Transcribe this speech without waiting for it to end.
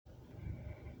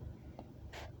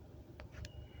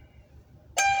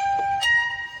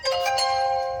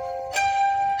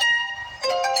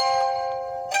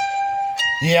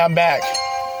Yeah, I'm back.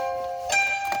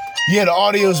 Yeah, the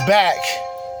audio's back.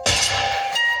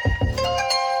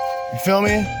 You feel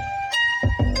me?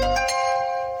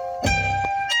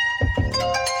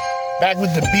 Back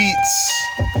with the beats.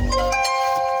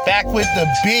 Back with the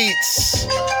beats.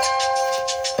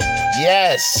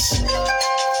 Yes.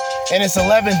 And it's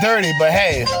 11:30, but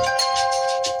hey,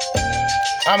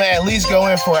 I'm at least go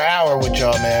in for an hour with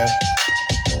y'all, man.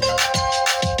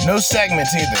 No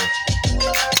segments either.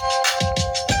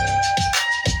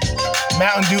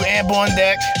 Mountain Dew amp on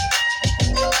deck.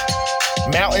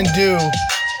 Mountain Dew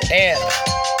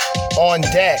amp on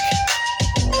deck.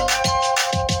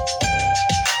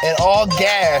 And all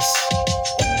gas,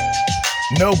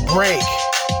 no brake.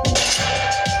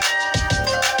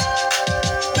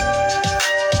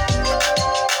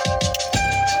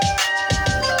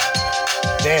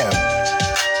 Damn.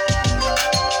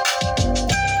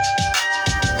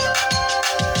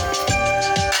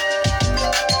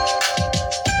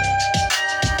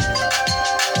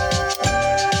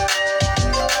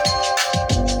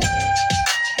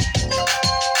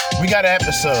 We got an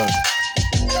episode.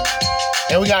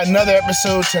 And we got another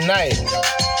episode tonight.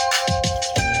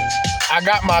 I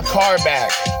got my car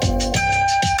back.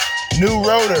 New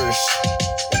rotors.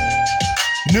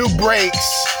 New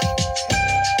brakes.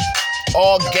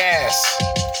 All gas.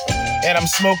 And I'm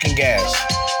smoking gas.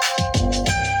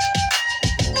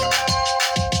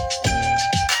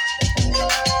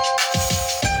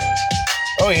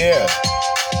 Oh yeah.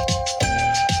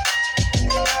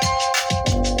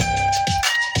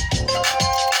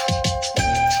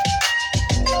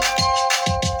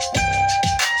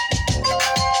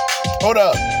 Hold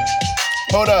up.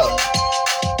 Hold up.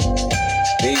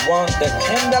 We want the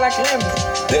creme de la creme,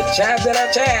 the chat de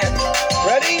la chat.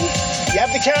 Ready? You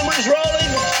have the cameras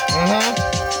rolling? Mm-hmm.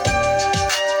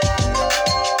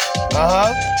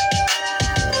 Uh-huh.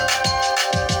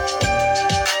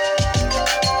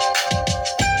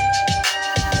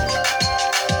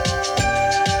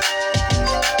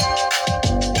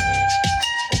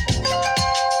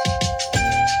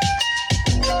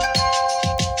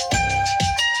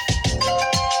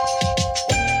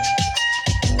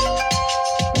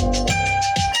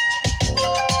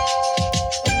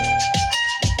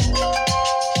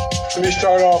 Let me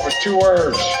start off with two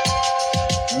words.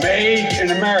 Made in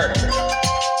America.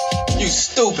 You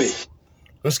stupid.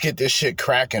 Let's get this shit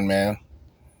cracking, man.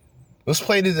 Let's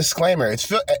play the disclaimer.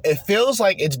 It feels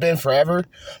like it's been forever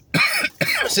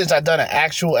since I've done an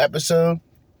actual episode.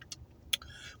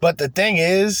 But the thing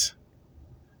is,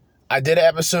 I did an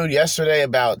episode yesterday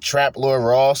about Trap Lord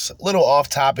Ross. A little off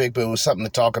topic, but it was something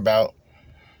to talk about.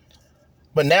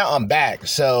 But now I'm back,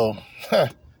 so,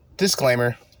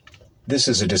 disclaimer. This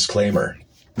is a disclaimer.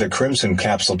 The Crimson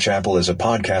Capsule Chapel is a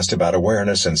podcast about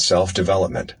awareness and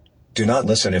self-development. Do not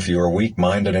listen if you are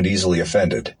weak-minded and easily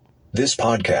offended. This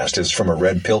podcast is from a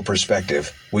red pill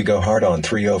perspective. We go hard on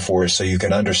 304s so you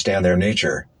can understand their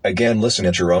nature. Again, listen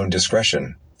at your own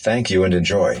discretion. Thank you and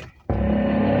enjoy.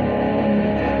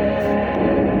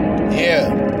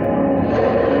 Yeah.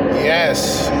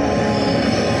 Yes.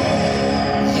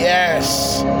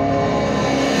 Yes.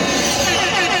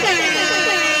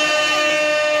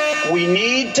 We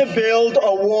need to build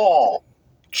a wall.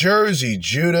 Jersey,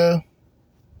 Judah.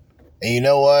 And you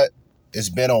know what? It's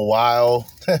been a while.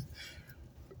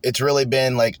 It's really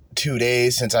been like 2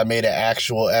 days since I made an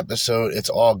actual episode. It's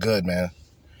all good, man.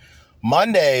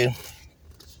 Monday,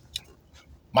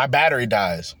 my battery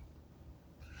dies.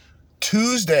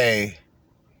 Tuesday,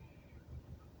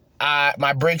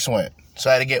 my brakes went. So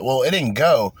I had to it didn't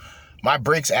go. My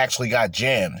brakes actually got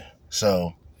jammed.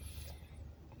 So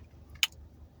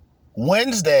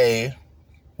Wednesday,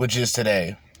 which is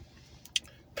today,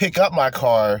 pick up my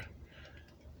car.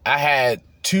 I had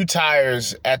 2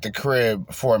 tires at the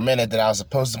crib for a minute that I was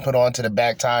supposed to put onto the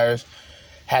back tires.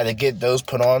 Had to get those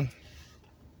put on.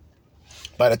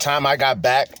 By the time I got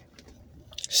back,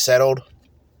 settled,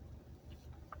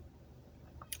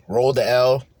 rolled the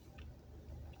L,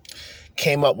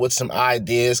 came up with some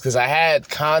ideas because I had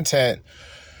content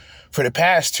for the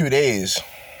past 2 days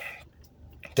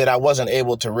that I wasn't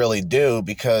able to really do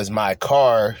because my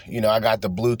car, I got the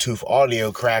Bluetooth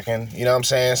audio cracking, you know what I'm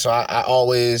saying? So I'm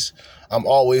always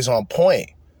on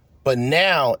point. But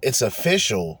now it's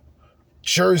official.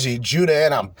 Jersey, Judah,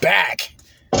 and I'm back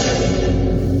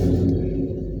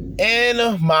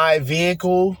in my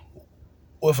vehicle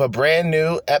with a brand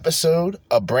new episode,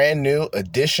 a brand new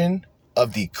edition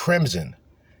of the Crimson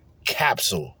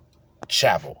Capsule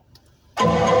Chapel.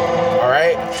 All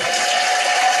right?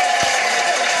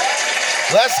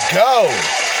 Let's go.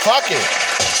 Fuck it.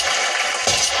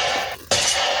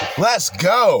 Let's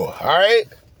go. All right?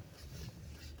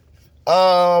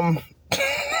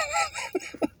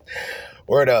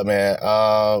 Word up, man.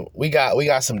 We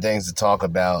got some things to talk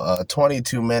about.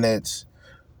 22 minutes,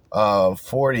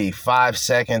 45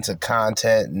 seconds of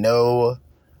content. No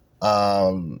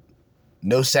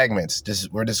segments.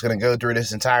 We're just gonna go through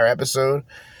this entire episode.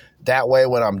 That way,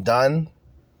 when I'm done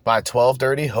by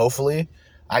 12:30, hopefully,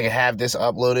 I can have this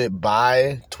uploaded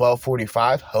by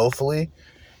 12:45, hopefully,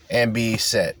 and be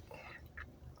set.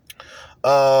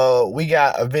 We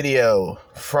got a video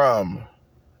from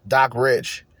Doc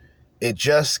Rich. It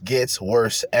just gets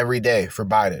worse every day for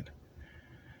Biden.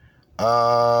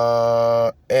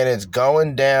 And it's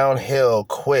going downhill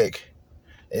quick.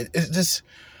 It's just,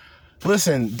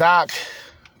 listen, Doc,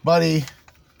 buddy,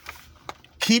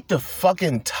 keep the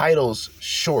fucking titles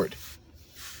short,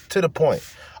 to the point.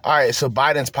 All right, so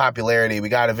Biden's popularity. We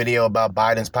got a video about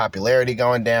Biden's popularity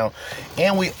going down.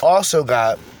 And we also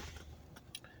got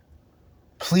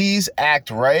Please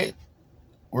Act Right.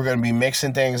 We're going to be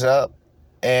mixing things up.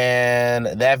 And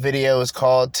that video is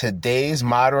called Today's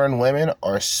Modern Women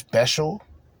Are Special,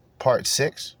 Part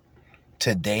 6.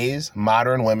 Today's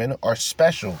Modern Women Are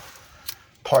Special,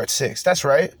 Part 6. That's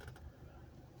right.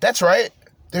 That's right.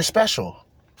 They're special.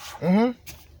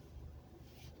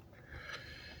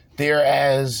 They're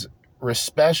as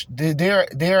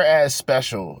they're as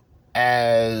special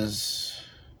as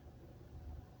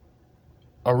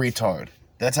a retard.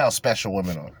 That's how special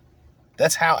women are.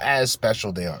 That's how as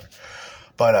special they are.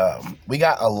 But we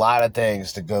got a lot of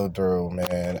things to go through,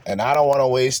 man. And I don't want to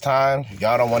waste time.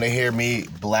 Y'all don't want to hear me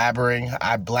blabbering.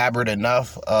 I blabbered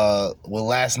enough with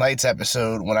last night's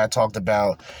episode when I talked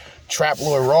about Trap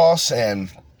Lord Ross. And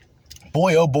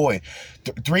boy, oh boy,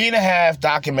 3.5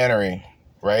 documentary,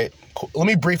 right? Let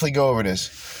me briefly go over this.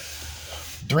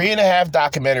 3.5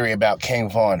 documentary about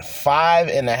King Von.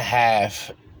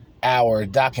 5.5 hour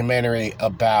documentary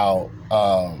about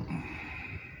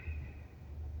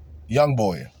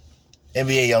Youngboy,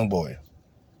 NBA Youngboy.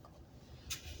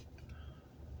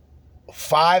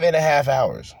 5.5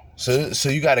 hours. So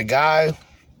you got a guy,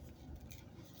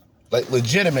 like,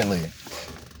 legitimately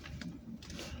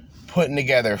putting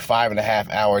together 5.5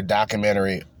 hour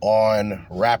documentary on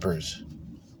rappers.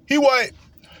 He white.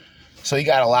 So he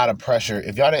got a lot of pressure.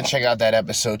 If y'all didn't check out that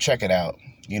episode, check it out.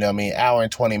 You know what I mean? Hour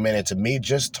and 20 minutes of me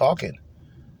just talking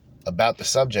about the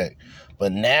subject.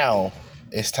 But now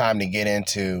it's time to get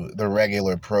into the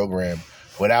regular program.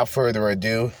 Without further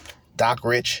ado, Doc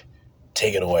Rich,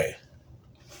 take it away.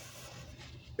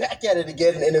 Back at it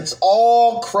again, and it's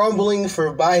all crumbling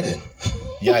for Biden.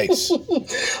 Yikes.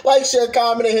 Like, share,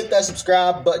 comment, and hit that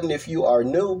subscribe button if you are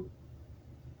new.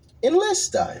 And let's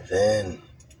dive in.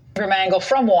 Angle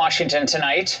from Washington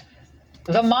tonight.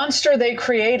 The monster they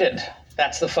created.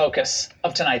 That's the focus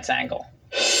of tonight's angle.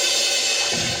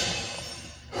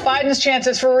 Biden's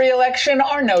chances for re-election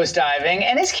are nosediving,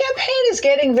 and his campaign is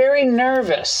getting very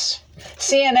nervous.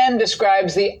 CNN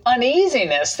describes the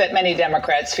uneasiness that many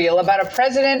Democrats feel about a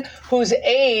president whose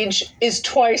age is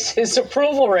twice his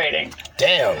approval rating.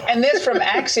 Damn. And this from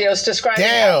Axios describing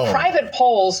how private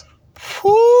polls...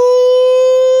 Woo-wee.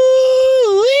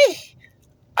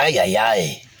 Ay, ay,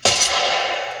 ay.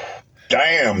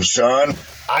 Damn, son.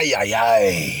 Ay, ay,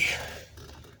 ay.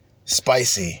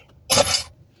 Spicy.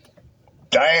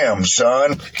 Damn,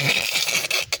 son.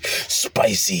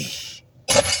 Spicy.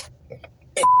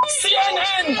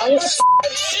 CNN!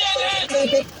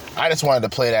 I just wanted to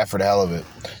play that for the hell of it.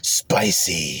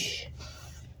 Spicy.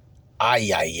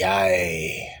 Ay, ay,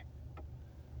 ay.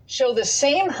 Show the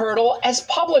same hurdle as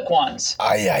public ones.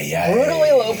 Ay, ay, ay.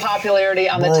 Brutally low popularity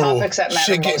on brutal. The topics that matter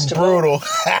Shit most to getting brutal.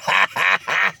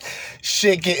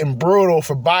 Shit getting brutal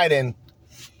for Biden.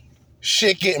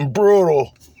 Shit getting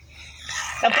brutal.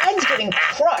 Now, Biden's getting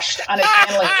crushed on his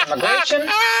handling of immigration,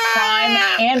 crime,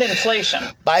 and inflation.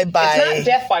 Bye-bye. It's not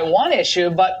death by one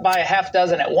issue, but by a half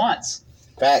dozen at once.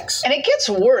 Facts. And it gets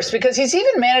worse because he's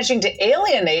even managing to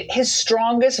alienate his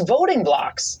strongest voting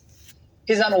blocs.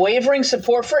 His unwavering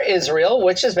support for Israel,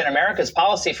 which has been America's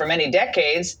policy for many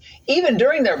decades, even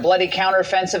during their bloody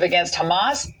counteroffensive against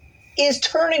Hamas, is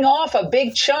turning off a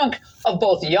big chunk of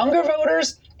both younger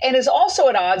voters and is also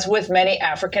at odds with many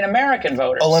African-American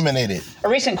voters. Eliminated. A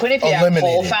recent Quinnipiac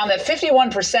poll found that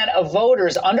 51% of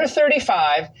voters under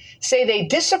 35 say they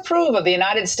disapprove of the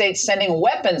United States sending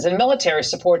weapons and military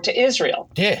support to Israel.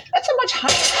 Yeah. That's a much higher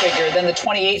figure than the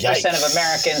 28% of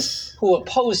Americans who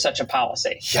oppose such a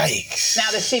policy. Yikes.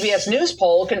 Now, the CBS News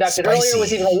poll conducted earlier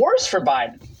was even worse for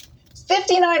Biden.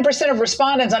 59% of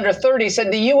respondents under 30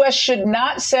 said the U.S. should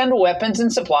not send weapons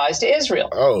and supplies to Israel.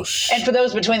 Oh, shit. And for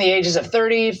those between the ages of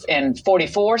 30 and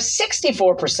 44,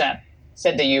 64%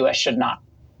 said the U.S. should not.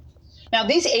 Now,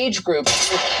 these age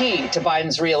groups were key to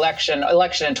Biden's election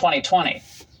in 2020.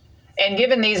 And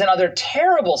given these and other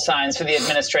terrible signs for the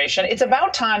administration, it's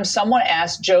about time someone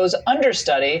asked Joe's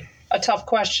understudy a tough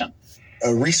question.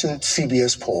 A recent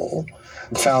CBS poll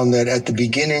found that at the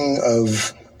beginning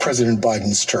of President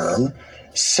Biden's term,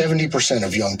 70%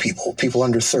 of young people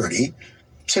under 30,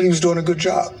 said he was doing a good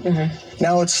job.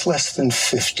 Now it's less than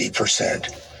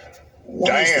 50%.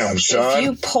 Damn, son. If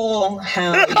you poll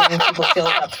how young people feel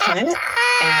about the climate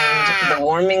and the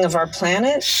warming of our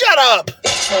planet, Shut up!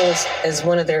 shows as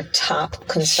one of their top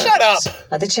concerns. Shut up!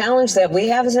 The challenge that we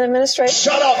have as an administration,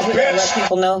 Shut up, we gotta let bitch!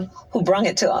 people know who brung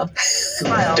it to them.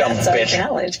 Well, Dumb that's our bitch.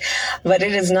 challenge. But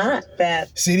it is not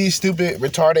that. See these stupid,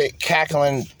 retarded,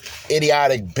 cackling,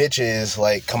 idiotic bitches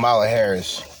like Kamala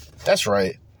Harris. That's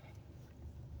right.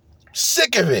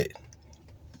 Sick of it.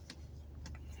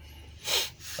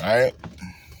 All right?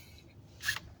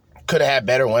 Could have had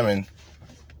better women.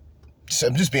 So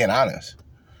I'm just being honest.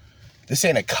 This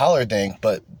ain't a color thing,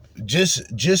 but just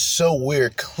so we're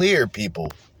clear,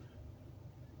 people.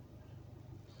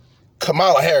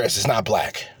 Kamala Harris is not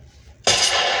black.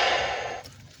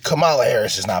 Kamala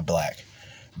Harris is not black.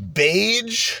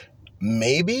 Beige,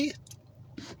 maybe.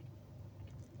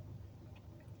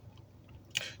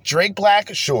 Drake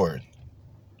black, sure.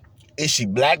 Is she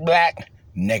black?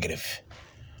 Negative.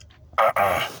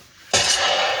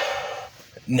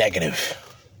 Negative.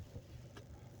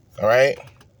 All right?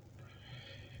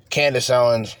 Candace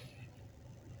Owens.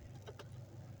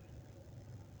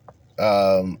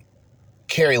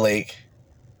 Carrie Lake.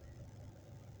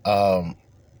 Who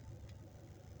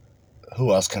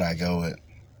else can I go with?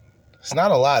 It's not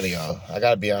a lot of y'all. I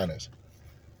gotta be honest.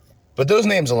 But those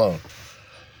names alone.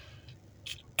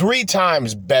 3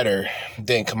 times better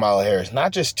than Kamala Harris.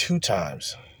 Not just 2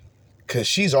 times. Because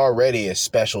she's already a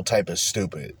special type of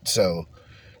stupid. So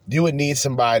you would need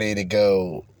somebody to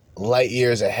go light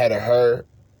years ahead of her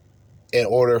in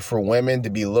order for women to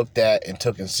be looked at and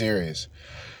taken serious.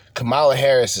 Kamala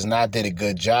Harris has not did a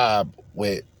good job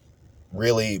with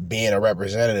really being a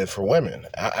representative for women.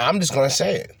 I'm just going to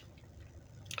say it.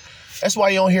 That's why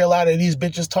you don't hear a lot of these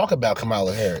bitches talk about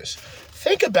Kamala Harris.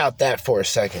 Think about that for a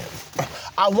second.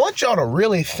 I want y'all to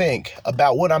really think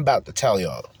about what I'm about to tell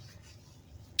y'all.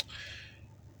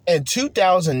 In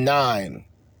 2009,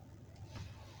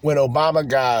 when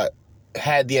Obama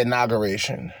had the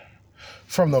inauguration,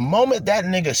 from the moment that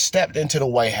nigga stepped into the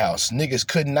White House, niggas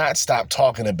could not stop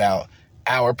talking about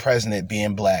our president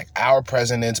being black, our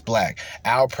president's black,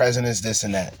 our president's this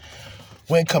and that.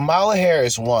 When Kamala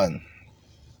Harris won,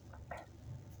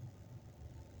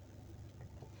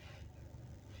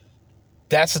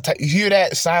 that's the you hear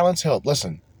that silence? Help,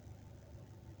 listen.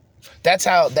 That's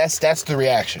the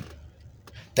reaction.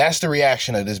 That's the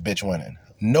reaction of this bitch winning.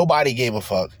 Nobody gave a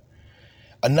fuck.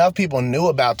 Enough people knew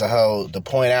about the hoe to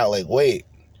point out, like, wait,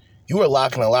 you were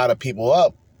locking a lot of people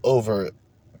up over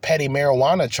petty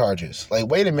marijuana charges. Like,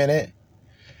 wait a minute.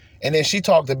 And then she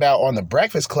talked about on the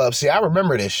Breakfast Club. See, I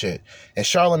remember this shit. And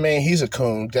Charlemagne, he's a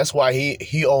coon. That's why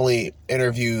he only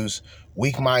interviews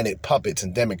weak-minded puppets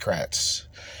and Democrats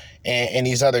and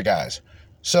these other guys.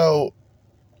 So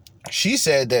she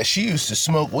said that she used to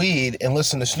smoke weed and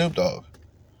listen to Snoop Dogg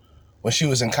when she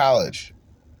was in college.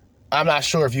 I'm not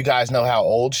sure if you guys know how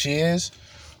old she is,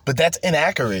 but that's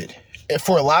inaccurate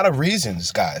for a lot of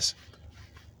reasons, guys.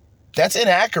 That's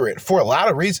inaccurate for a lot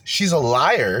of reasons. She's a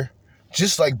liar,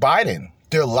 just like Biden.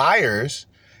 They're liars.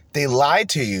 They lied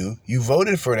to you. You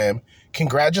voted for them.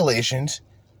 Congratulations.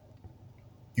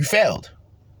 You failed.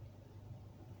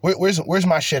 Where's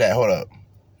my shit at? Hold up.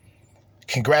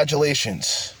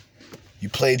 Congratulations. You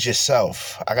played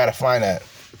yourself. I gotta find that.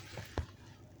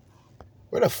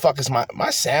 Where the fuck is my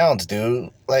sounds, dude?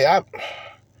 Like,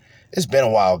 it's been a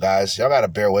while, guys. Y'all gotta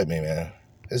bear with me, man.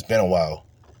 It's been a while.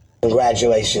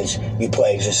 Congratulations, you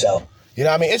played yourself. You know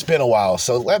what I mean? It's been a while,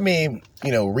 so let me,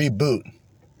 reboot. The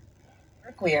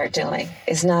work we are doing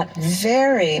is not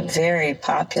very, very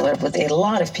popular with a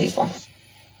lot of people.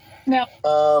 No.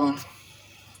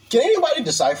 Can anybody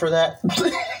decipher that?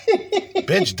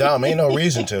 Bitch dumb, ain't no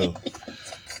reason to.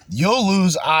 You'll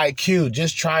lose IQ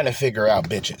just trying to figure out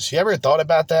bitches. You ever thought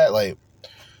about that? Like,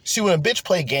 see, when a bitch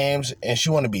play games and she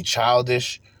want to be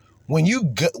childish, when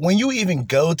you even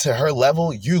go to her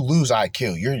level, you lose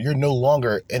IQ. You're no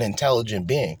longer an intelligent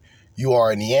being. You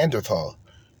are a Neanderthal.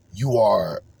 You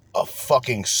are a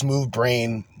fucking smooth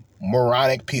brain,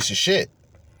 moronic piece of shit.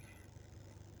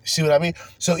 See what I mean?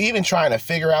 So even trying to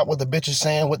figure out what the bitch is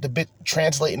saying, what the bitch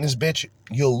translating this bitch,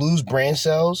 you'll lose brain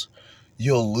cells.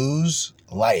 You'll lose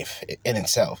life in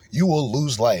itself. You will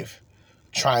lose life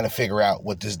trying to figure out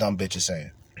what this dumb bitch is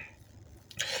saying.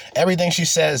 Everything she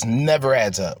says never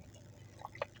adds up.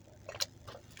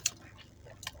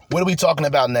 What are we talking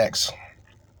about next?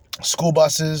 School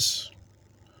buses.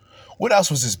 What else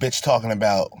was this bitch talking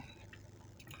about?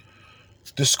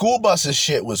 The school buses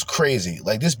shit was crazy.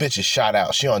 Like, this bitch is shot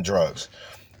out. She on drugs.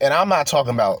 And I'm not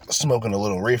talking about smoking a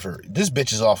little reefer. This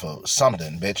bitch is off of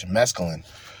something, bitch. Mescaline.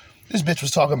 This bitch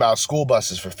was talking about school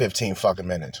buses for 15 fucking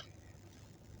minutes.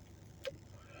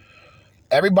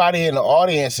 Everybody in the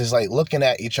audience is like looking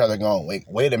at each other going,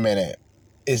 wait a minute.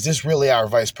 Is this really our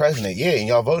vice president? Yeah, and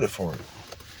y'all voted for it.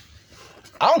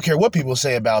 I don't care what people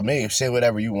say about me. Say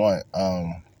whatever you want.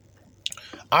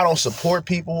 I don't support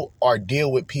people or deal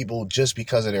with people just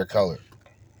because of their color.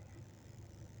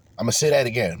 I'm going to say that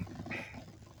again.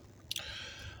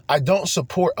 I don't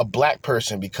support a black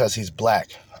person because he's black.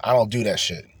 I don't do that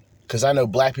shit. Because I know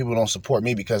black people don't support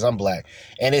me because I'm black.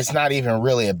 And it's not even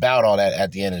really about all that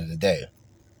at the end of the day.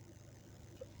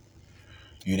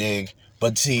 You dig?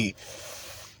 But see,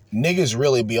 niggas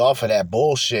really be off of that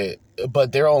bullshit,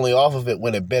 but they're only off of it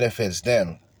when it benefits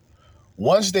them.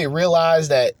 Once they realize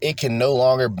that it can no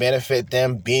longer benefit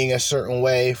them being a certain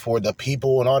way for the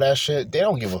people and all that shit, they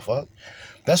don't give a fuck.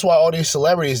 That's why all these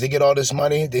celebrities, they get all this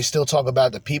money, they still talk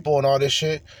about the people and all this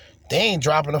shit. They ain't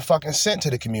dropping a fucking cent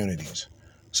to the communities.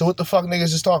 So what the fuck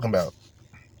niggas is talking about?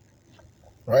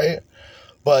 Right?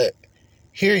 But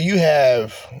here you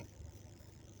have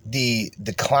the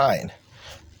decline.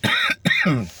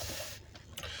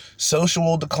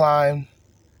 Social decline.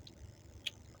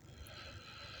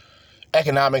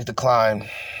 Economic decline,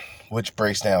 which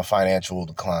breaks down financial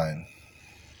decline.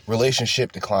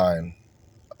 Relationship decline.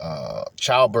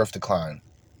 Childbirth decline.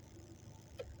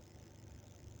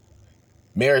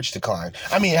 Marriage decline.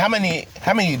 I mean, how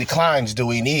many declines do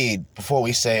we need before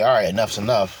we say, all right, enough's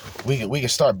enough? We can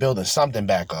start building something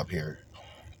back up here.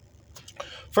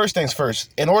 First things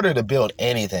first, in order to build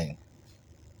anything,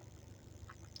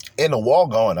 and the wall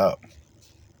going up.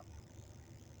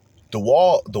 The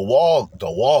wall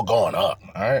going up,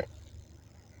 all right?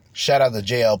 Shout out to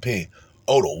JLP.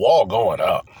 Oh, the wall going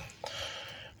up.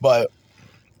 But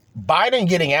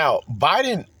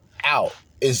Biden out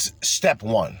is step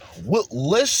one.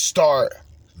 Let's start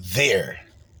there.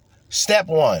 Step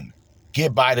one,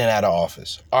 get Biden out of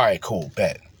office. All right, cool,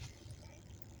 bet.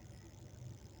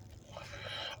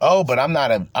 Oh, but I'm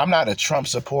not a Trump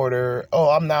supporter.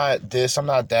 Oh, I'm not this, I'm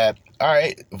not that. All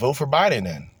right, vote for Biden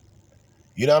then.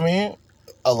 You know what I mean?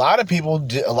 A lot of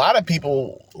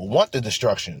people want the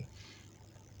destruction.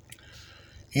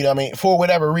 You know what I mean? For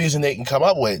whatever reason they can come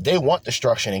up with, they want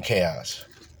destruction and chaos.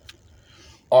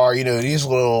 Or, you know, these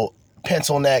little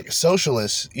pencil neck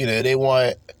socialists, you know, they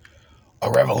want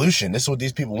a revolution. This is what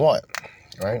these people want,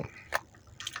 right?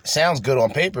 Sounds good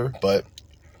on paper, but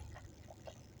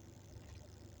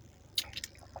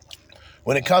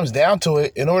when it comes down to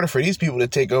it, in order for these people to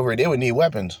take over, they would need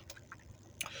weapons.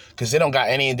 Because they don't got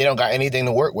anything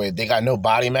to work with. They got no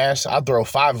body mass. I'll throw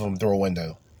 5 of them through a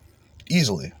window.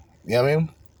 Easily. You know what I mean?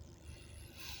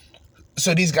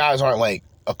 So these guys aren't like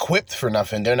equipped for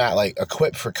nothing. They're not like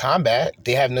equipped for combat.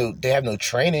 They have no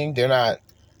training. They're not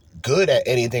good at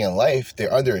anything in life. They're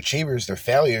underachievers. They're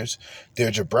failures. They're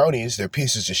jabronis. They're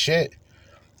pieces of shit.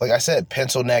 Like I said,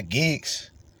 pencil neck geeks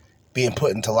being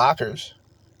put into lockers.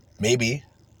 Maybe,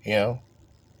 you know.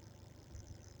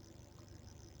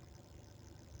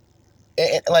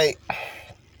 And like,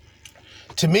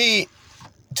 to me,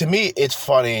 it's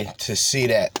funny to see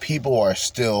that people are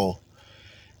still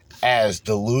as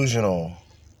delusional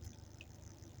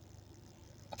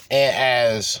and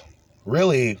as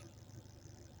really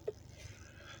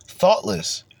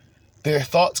thoughtless. Their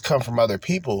thoughts come from other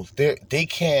people. They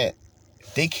can't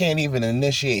even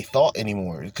initiate thought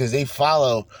anymore because they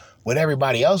follow what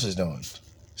everybody else is doing.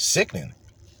 Sickening.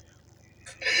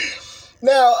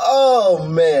 Now, oh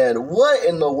man, what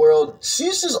in the world?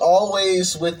 She's just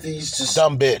always with these just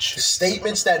dumb bitch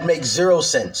statements that make 0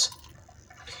 sense.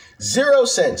 0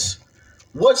 sense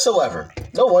whatsoever.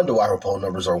 No wonder why her poll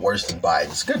numbers are worse than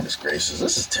Biden's. Goodness gracious,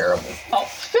 this is terrible. Oh,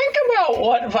 think about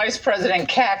what Vice President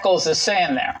Cackles is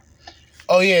saying there.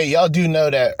 Oh yeah, y'all do know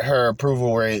that her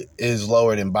approval rate is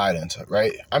lower than Biden's,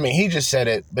 right? I mean, he just said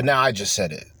it, but now I just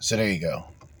said it. So there you go.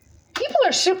 People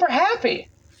are super happy,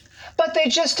 but they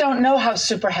just don't know how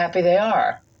super happy they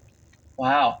are.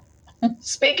 Wow.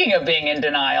 Speaking of being in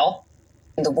denial.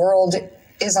 The world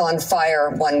is on fire,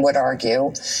 one would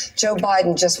argue. Joe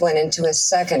Biden just went into his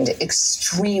second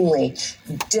extremely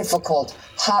difficult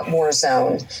hot war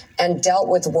zone and dealt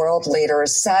with world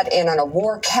leaders, sat in on a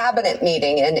war cabinet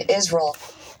meeting in Israel.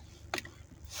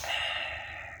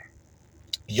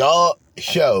 Y'all,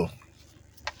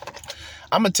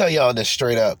 I'm going to tell y'all this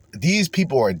straight up. These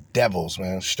people are devils,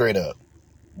 man, straight up.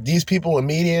 These people in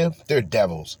media, they're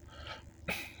devils.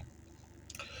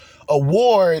 A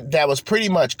war that was pretty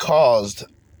much caused,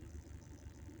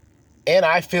 and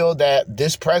I feel that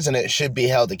this president should be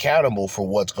held accountable for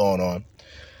what's going on.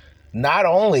 Not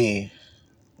only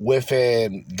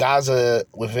within Gaza,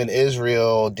 within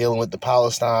Israel, dealing with the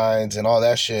Palestinians and all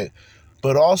that shit,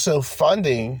 but also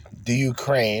funding the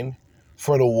Ukraine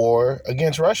for the war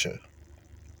against Russia.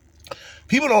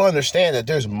 People don't understand that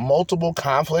there's multiple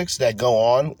conflicts that go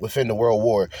on within the world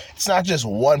war. It's not just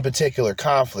one particular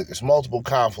conflict. It's multiple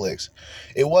conflicts.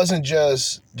 It wasn't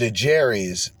just the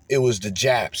Jerrys. It was the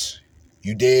Japs.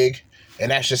 You dig?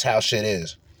 And that's just how shit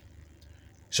is.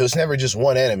 So it's never just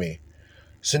one enemy.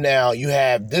 So now you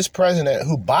have this president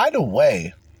who, by the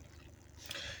way,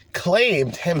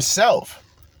 claimed himself.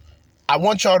 I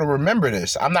want y'all to remember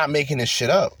this. I'm not making this shit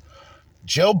up.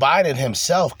 Joe Biden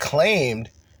himself claimed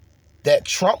that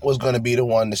Trump was going to be the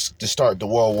one to start the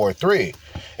World War III.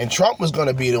 And Trump was going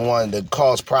to be the one that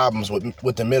caused problems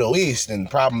with the Middle East and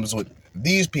problems with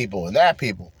these people and that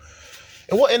people.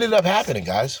 And what ended up happening,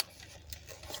 guys?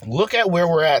 Look at where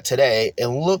we're at today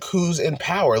and look who's in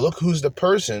power. Look who's the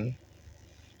person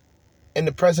in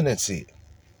the presidency.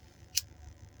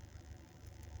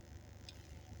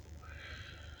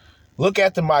 Look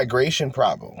at the migration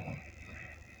problem.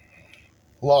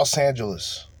 Los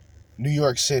Angeles, New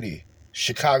York City,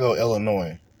 Chicago,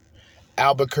 Illinois,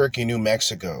 Albuquerque, New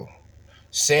Mexico,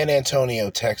 San Antonio,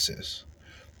 Texas.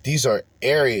 These are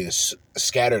areas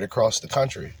scattered across the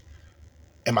country.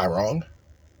 Am I wrong?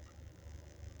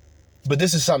 But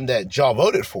this is something that y'all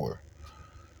voted for.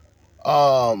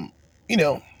 You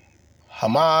know,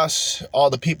 Hamas, all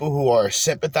the people who are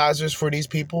sympathizers for these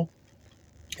people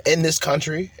in this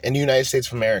country, in the United States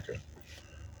of America.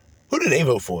 Who did they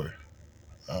vote for?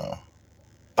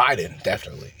 Biden,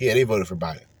 definitely. Yeah, they voted for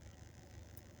Biden.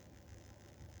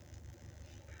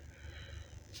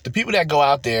 The people that go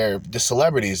out there, the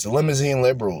celebrities, the limousine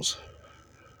liberals,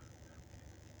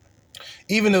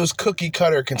 even those cookie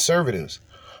cutter conservatives,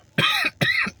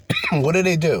 what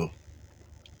do?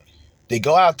 They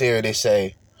go out there, they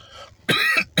say,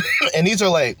 and these are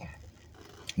like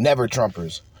never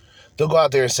Trumpers. They'll go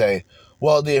out there and say,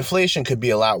 well, the inflation could be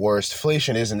a lot worse.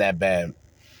 Inflation isn't that bad.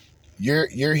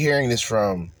 You're hearing this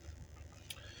from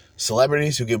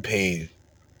celebrities who get paid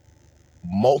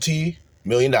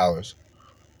multi-million dollars.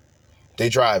 They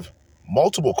drive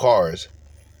multiple cars.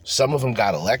 Some of them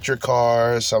got electric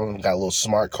cars. Some of them got little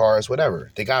smart cars,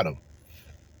 whatever. They got them.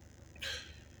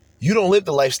 You don't live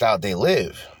the lifestyle they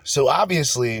live. So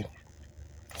obviously,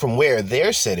 from where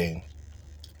they're sitting,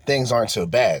 things aren't so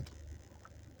bad.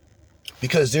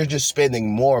 Because they're just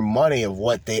spending more money of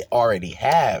what they already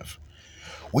have.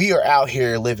 We are out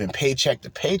here living paycheck to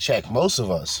paycheck, most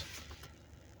of us.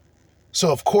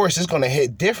 So, of course, it's going to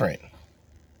hit different.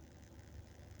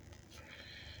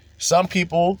 Some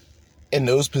people in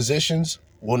those positions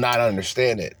will not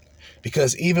understand it.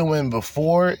 Because even when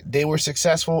before they were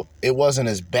successful, it wasn't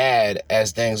as bad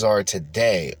as things are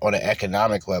today on an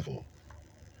economic level,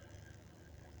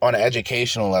 on an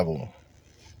educational level,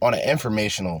 on an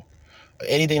informational.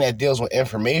 Anything that deals with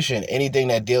information, anything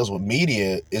that deals with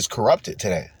media is corrupted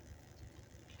today.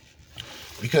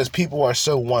 Because people are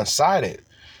so one-sided.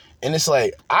 And it's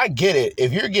like, I get it.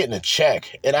 If you're getting a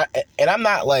check, and I'm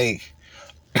not like,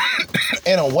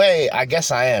 in a way, I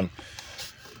guess I am.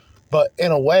 But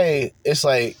in a way, it's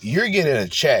like you're getting a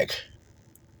check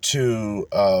to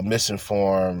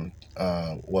misinform,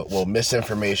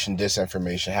 misinformation,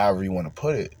 disinformation, however you want to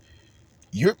put it.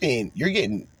 You're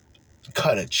getting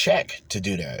cut a check to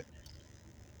do that.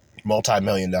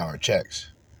 Multi-million-dollar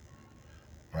checks.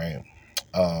 Right?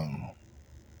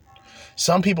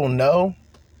 Some people know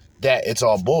that it's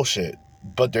all bullshit,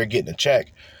 but they're getting a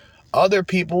check. Other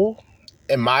people,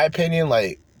 in my opinion,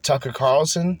 like Tucker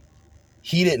Carlson,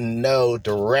 he didn't know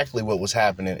directly what was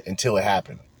happening until it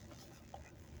happened.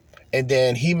 And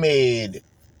then he made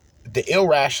the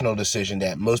irrational decision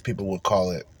that most people would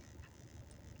call it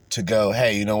to go,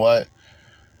 hey, you know what?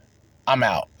 I'm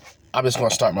out. I'm just going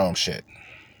to start my own shit.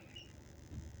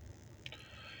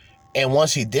 And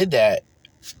once he did that,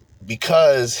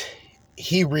 because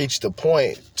he reached a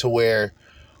point to where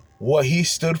what he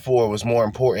stood for was more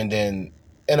important than,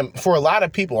 and for a lot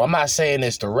of people, I'm not saying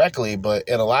this directly, but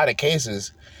in a lot of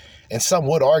cases, and some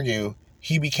would argue,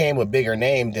 he became a bigger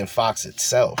name than Fox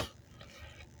itself.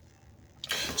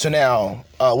 So now,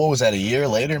 what was that, a year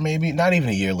later maybe? Not even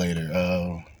a year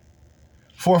later.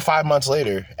 4 or 5 months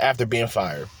later, after being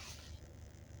fired,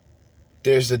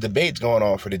 there's the debates going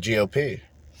on for the GOP.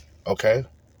 Okay,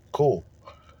 cool.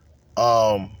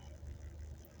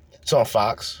 It's on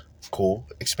Fox. Cool.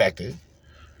 Expected.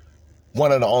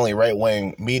 One of the only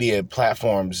right-wing media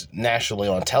platforms nationally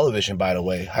on television, by the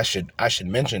way. I should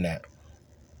mention that.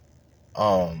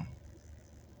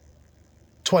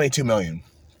 22 million.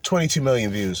 22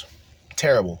 million views.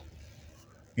 Terrible.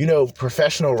 You know,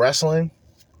 professional wrestling?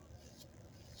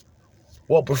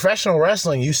 Well, professional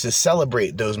wrestling used to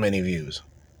celebrate those many views.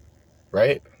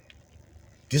 Right?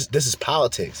 This is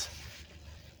politics.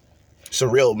 It's a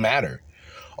real matter.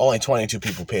 Only 22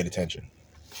 people paid attention.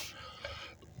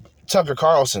 Tucker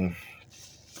Carlson,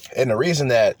 and the reason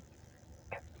that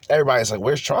everybody's like,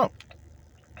 where's Trump?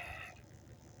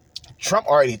 Trump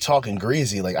already talking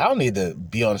greasy. Like, I don't need to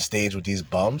be on stage with these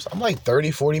bums. I'm like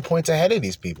 30, 40 points ahead of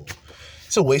these people.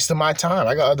 It's a waste of my time.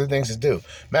 I got other things to do.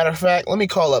 Matter of fact, let me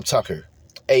call up Tucker.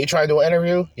 Hey, you trying to do an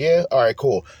interview? Yeah? All right,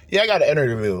 cool. Yeah, I got an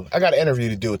interview. I got an interview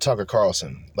to do with Tucker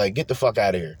Carlson. Like, get the fuck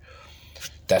out of here.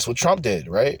 That's what Trump did,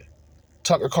 right?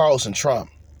 Tucker Carlson, Trump,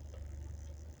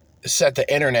 set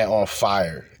the internet on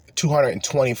fire.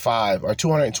 225 or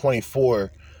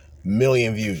 224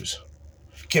 million views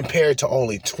compared to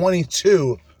only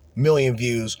 22 million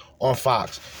views on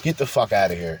Fox. Get the fuck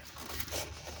out of here.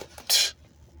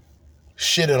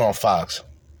 Shitting on Fox.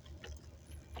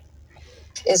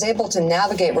 Is able to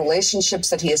navigate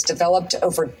relationships that he has developed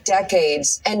over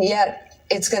decades, and yet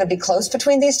it's going to be close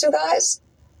between these two guys?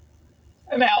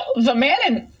 Now, the man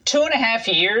in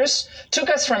 2.5 years took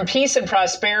us from peace and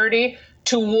prosperity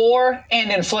to war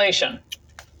and inflation.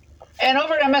 And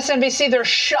over at MSNBC, they're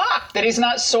shocked that he's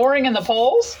not soaring in the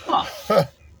polls. Huh.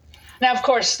 Now, of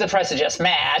course, the press is just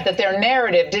mad that their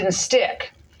narrative didn't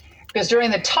stick. Because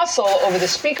during the tussle over the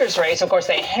speaker's race, of course,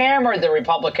 they hammered the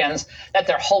Republicans that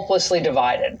they're hopelessly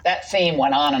divided. That theme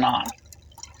went on and on.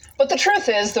 But the truth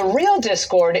is, the real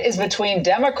discord is between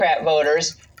Democrat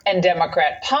voters and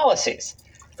Democrat policies.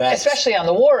 Facts. Especially on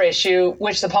the war issue,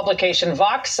 which the publication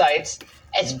Vox cites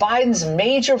as Biden's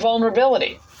major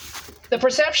vulnerability. The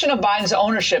perception of Biden's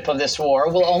ownership of this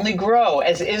war will only grow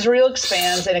as Israel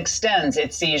expands and extends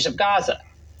its siege of Gaza.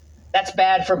 That's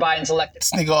bad for Biden's elected.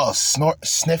 This nigga all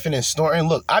sniffing and snorting.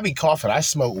 Look, I be coughing. I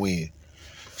smoke weed.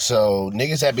 So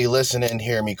niggas that be listening,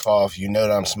 hear me cough, you know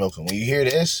that I'm smoking. When you hear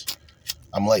this,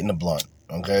 I'm lighting the blunt,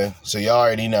 okay? So y'all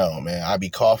already know, man. I be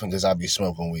coughing because I be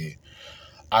smoking weed.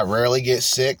 I rarely get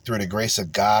sick through the grace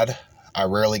of God. I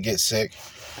rarely get sick.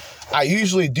 I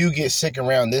usually do get sick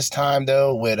around this time,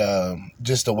 though, with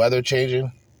just the weather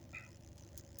changing.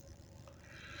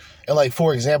 And like,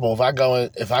 for example, if I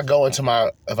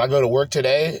go to work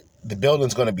today, the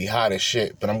building's going to be hot as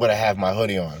shit, but I'm going to have my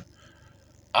hoodie on.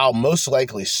 I'll most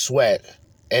likely sweat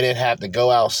and then have to go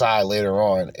outside later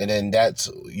on. And then that's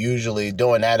usually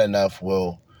doing that enough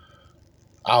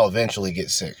I'll eventually get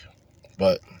sick.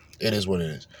 But it is what it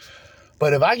is.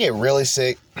 But if I get really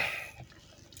sick,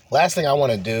 last thing I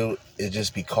want to do is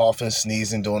just be coughing,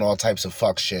 sneezing, doing all types of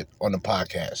fuck shit on the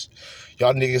podcast.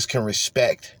 Y'all niggas can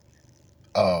respect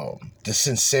the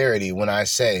sincerity when I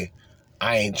say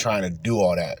I ain't trying to do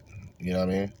all that. You know what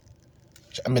I mean?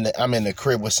 I'm in the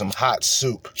crib with some hot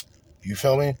soup. You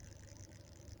feel me?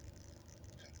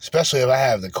 Especially if I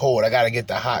have the cold, I gotta get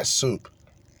the hot soup.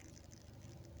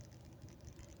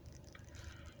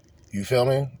 You feel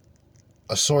me?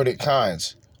 Assorted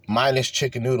kinds. Minus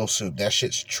chicken noodle soup. That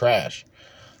shit's trash.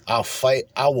 I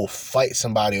will fight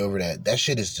somebody over that. That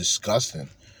shit is disgusting.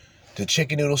 The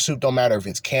chicken noodle soup, don't matter if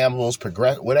it's Campbell's,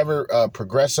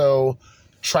 Progresso,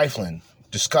 trifling,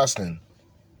 disgusting,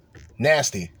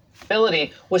 nasty.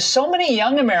 With so many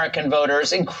young American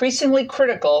voters increasingly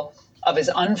critical of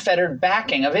his unfettered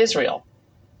backing of Israel.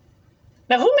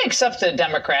 Now, who makes up the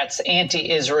Democrats'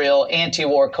 anti-Israel,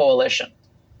 anti-war coalition?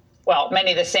 Well,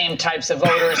 many of the same types of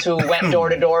voters who went door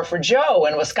to door for Joe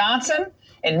in Wisconsin,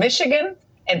 in Michigan,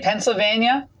 in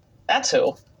Pennsylvania. That's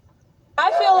who.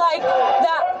 I feel like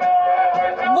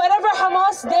that whatever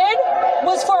Hamas did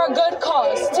was for a good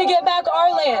cause, to get back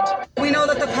our land. We know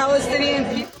that the Palestinian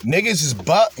people... Niggas is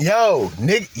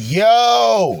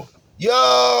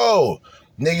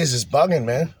Niggas is bugging,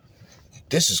 man.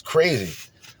 This is crazy.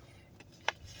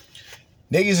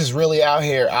 Niggas is really out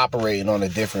here operating on a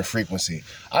different frequency.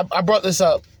 I brought this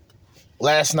up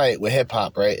last night with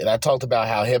hip-hop, right? And I talked about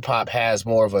how hip-hop has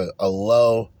more of a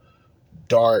low,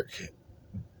 dark,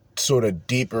 sort of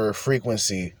deeper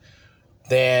frequency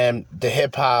than the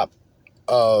hip-hop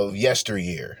of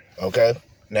yesteryear, okay?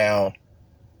 Now,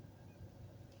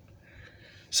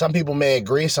 some people may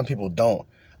agree, some people don't.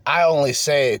 I only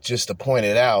say it just to point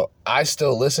it out. I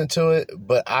still listen to it,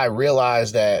 but I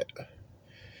realize that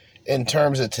in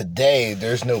terms of today,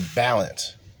 there's no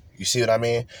balance. You see what I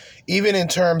mean? Even in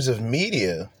terms of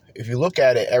media, if you look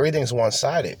at it, everything's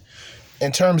one-sided.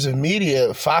 in terms of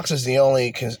media, Fox is the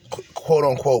only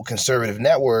quote-unquote conservative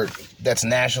network that's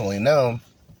nationally known.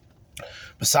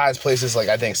 Besides places like,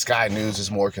 I think Sky News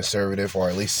is more conservative, or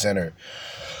at least center.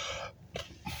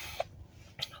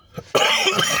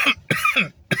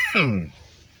 I'm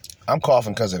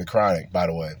coughing because of the chronic, by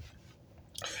the way.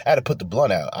 I had to put the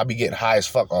blunt out. I be getting high as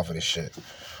fuck off of this shit.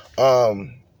 But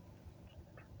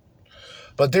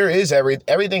there is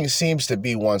everything seems to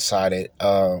be one-sided.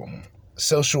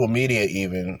 Social media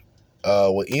even.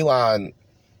 With Elon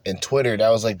and Twitter, that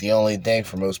was like the only thing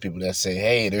for most people that say,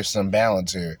 hey, there's some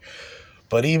balance here.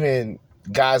 But even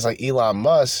guys like Elon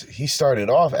Musk, he started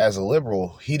off as a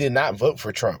liberal. He did not vote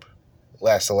for Trump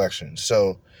last election.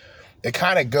 So it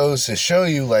kind of goes to show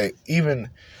you, like, even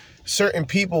certain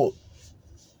people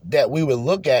that we would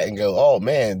look at and go, oh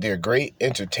man, they're great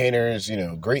entertainers, you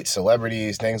know, great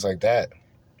celebrities, things like that.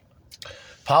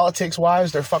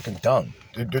 Politics-wise, they're fucking dumb.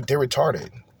 They're retarded.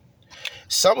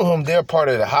 Some of them, they're part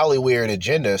of the Hollywood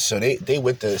agenda, so they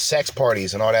with the sex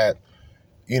parties and all that,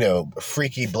 you know,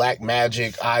 freaky black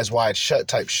magic, eyes wide shut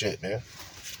type shit, man.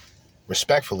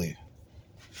 Respectfully.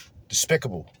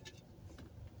 Despicable.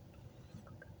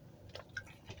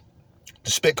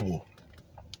 Despicable.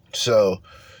 So,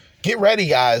 get ready,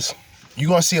 guys. You're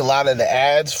going to see a lot of the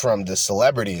ads from the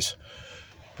celebrities,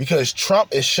 because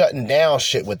Trump is shutting down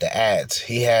shit with the ads.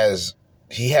 He has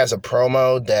a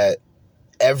promo that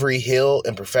every heel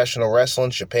in professional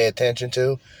wrestling should pay attention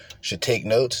to, should take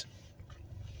notes.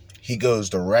 He goes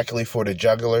directly for the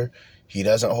jugular. He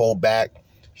doesn't hold back.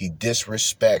 He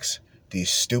disrespects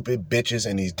these stupid bitches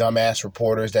and these dumbass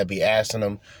reporters that be asking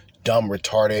him dumb,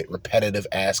 retarded, repetitive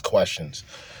ass questions.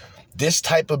 This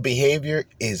type of behavior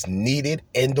is needed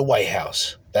in the White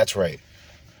House. That's right.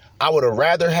 I would have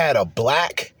rather had a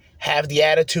black have the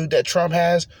attitude that Trump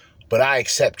has, but I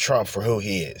accept Trump for who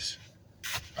he is.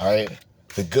 All right?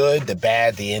 The good, the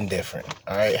bad, the indifferent.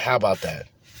 All right? How about that?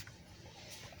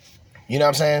 You know what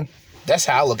I'm saying? That's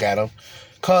how I look at him.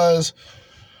 Because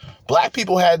black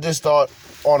people had this thought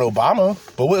on Obama,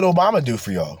 but what did Obama do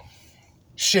for y'all?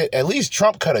 Shit, at least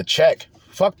Trump cut a check.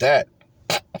 Fuck that.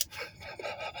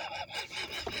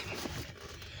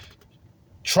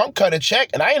 Trump cut a check,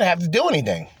 and I didn't have to do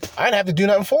anything. I didn't have to do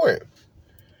nothing for it.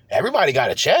 Everybody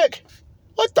got a check.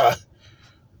 What the?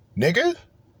 Nigga?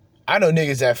 I know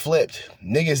niggas that flipped.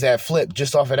 Niggas that flipped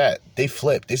just off of that. They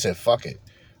flipped. They said, fuck it.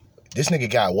 This nigga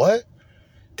got what?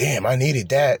 Damn, I needed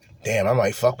that. Damn, I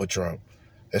might fuck with Trump.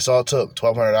 That's all it took.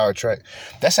 $1,200 check.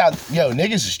 That's how,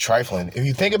 niggas is trifling. If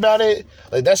you think about it,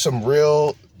 like, that's some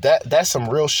real, that's some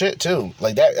real shit too.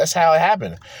 Like, that's how it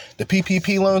happened. The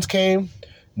PPP loans came.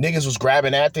 Niggas was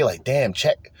grabbing at there like, damn,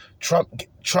 check Trump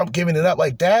giving it up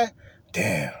like that?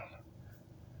 Damn.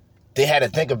 They had to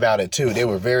think about it too. They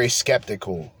were very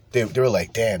skeptical. They were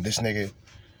like, damn, this nigga.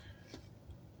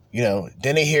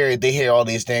 Then they hear all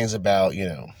these things about,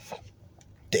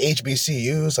 the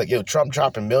HBCUs, like, yo, Trump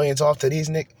dropping millions off to these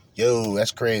niggas. Yo,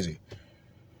 that's crazy.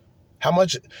 How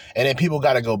much? And then people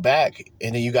got to go back,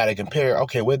 and then you got to compare.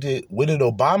 Okay, what did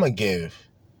Obama give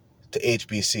to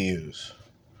HBCUs?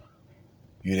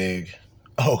 You dig?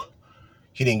 Oh,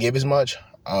 he didn't give as much?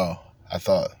 Oh, I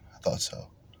thought so.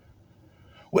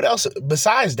 What else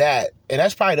besides that? And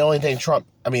that's probably the only thing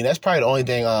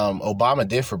Obama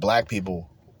did for black people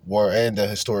were in the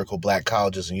historical black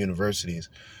colleges and universities,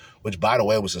 which, by the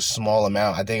way, was a small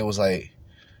amount. I think it was like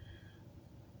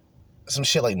some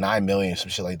shit like 9 million, some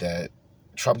shit like that.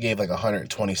 Trump gave like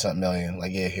 120 something million.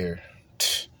 Like, yeah, here.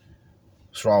 What's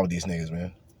wrong with these niggas,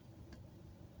 man?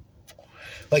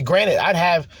 Like, granted,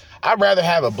 I'd rather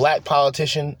have a black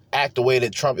politician act the way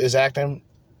that Trump is acting,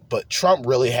 but Trump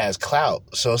really has clout.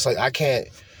 So it's like,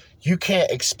 you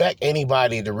can't expect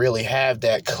anybody to really have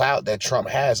that clout that Trump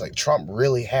has. Like, Trump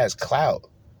really has clout.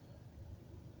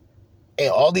 And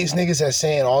all these niggas that's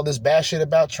saying all this bad shit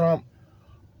about Trump,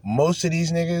 most of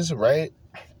these niggas, right,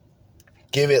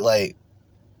 give it like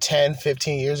 10,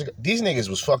 15 years ago, these niggas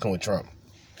was fucking with Trump.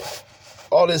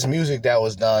 All this music that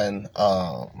was done,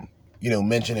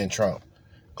 mentioning Trump.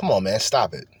 Come on, man,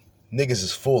 stop it. Niggas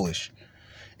is foolish.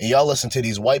 And y'all listen to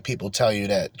these white people tell you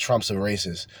that Trump's a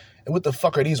racist. And what the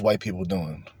fuck are these white people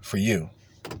doing for you?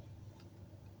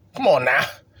 Come on now.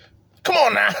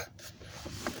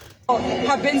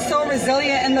 Have been so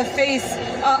resilient in the face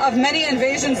of many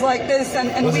invasions like this,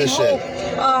 and we hope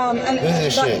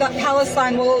that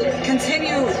Palestine will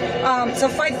continue to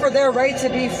fight for their right to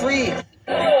be free.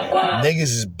 Niggas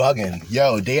is bugging.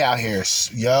 Yo, they out here, it's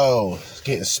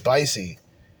getting spicy.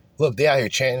 Look, they out here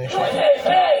chanting shit.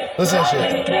 Listen to shit.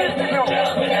 How many kids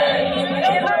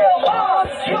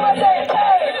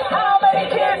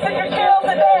did you kill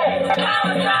today?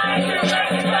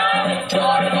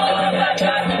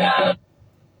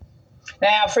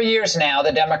 for years now,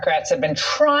 the Democrats have been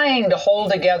trying to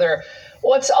hold together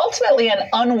what's ultimately an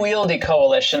unwieldy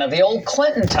coalition of the old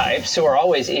Clinton types who are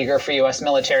always eager for U.S.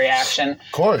 military action,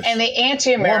 of course, and the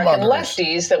anti-American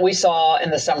lefties that we saw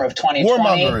in the summer of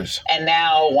 2020, and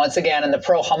now, once again, in the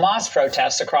pro-Hamas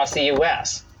protests across the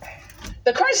U.S.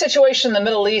 The current situation in the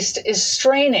Middle East is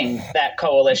straining that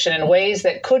coalition in ways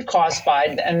that could cost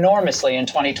Biden enormously in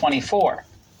 2024.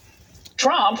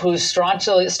 Trump, who's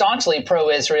staunchly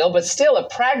pro-Israel, but still a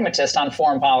pragmatist on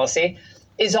foreign policy,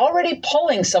 is already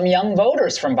pulling some young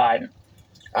voters from Biden.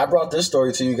 I brought this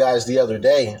story to you guys the other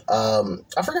day.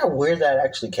 I forgot where that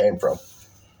actually came from.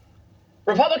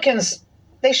 Republicans,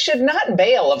 they should not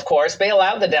bail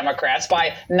out the Democrats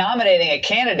by nominating a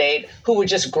candidate who would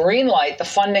just greenlight the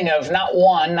funding of not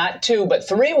one, not two, but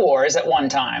 3 wars at one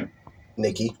time.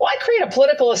 Nikki. Why create a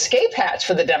political escape hatch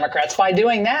for the Democrats by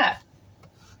doing that?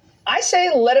 I say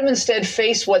let them instead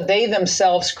face what they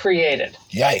themselves created.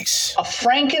 Yikes. A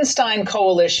Frankenstein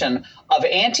coalition of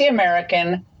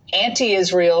anti-American,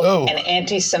 anti-Israel, and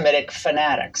anti-Semitic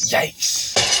fanatics.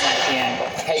 Yikes. That's the angle.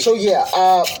 Hey. So, yeah,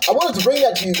 I wanted to bring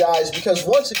that to you guys because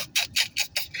once...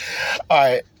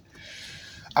 All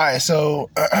right,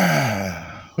 so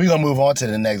we're going to move on to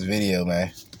the next video,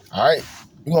 man. All right?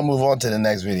 We're going to move on to the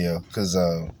next video because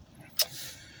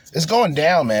it's going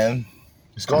down, man.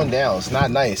 It's going down. It's not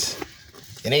nice.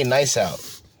 It ain't nice out.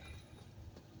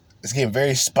 It's getting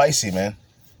very spicy, man.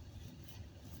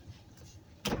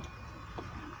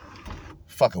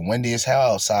 Fucking windy as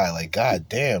hell outside. Like,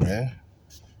 goddamn, man.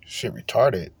 Shit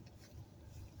retarded.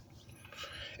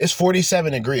 It's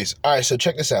 47 degrees. All right, so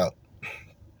check this out.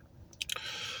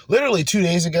 Literally 2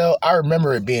 days ago, I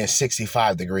remember it being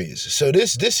 65 degrees. So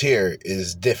this here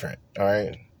is different, all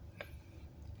right?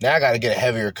 Now I got to get a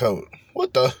heavier coat.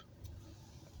 What the?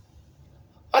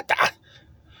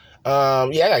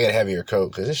 Yeah, I gotta get a heavier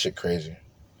coat because this shit crazy.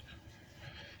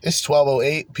 It's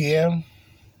 12:08 p.m.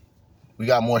 We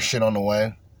got more shit on the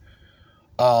way.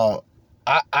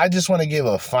 I just want to give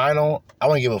a final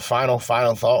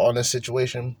thought on this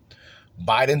situation.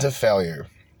 Biden's a failure.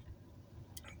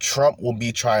 Trump will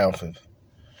be triumphant.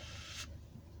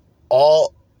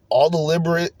 All the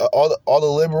liberals, all the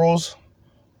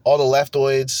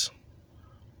leftoids,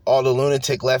 all the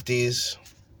lunatic lefties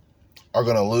are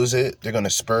going to lose it. They're going to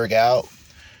spurg out.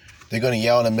 They're going to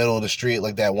yell in the middle of the street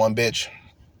like that one bitch.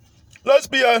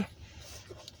 Lesbian.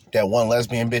 That one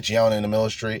lesbian bitch yelling in the middle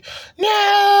of the street. No!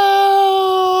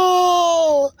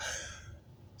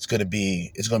 It's going to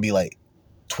be like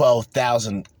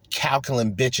 12,000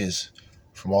 calculating bitches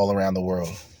from all around the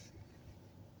world.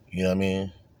 You know what I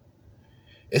mean?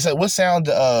 It's like, what sound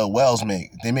whales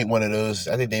make? They make one of those.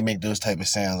 I think they make those type of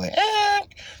sounds. Like,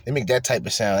 they make that type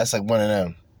of sound. That's like one of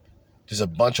them. There's a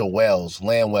bunch of whales,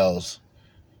 land whales,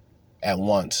 at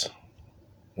once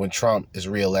when Trump is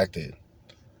reelected.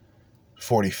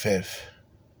 45th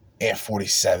and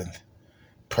 47th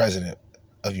president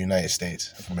of the United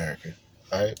States of America.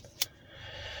 All right?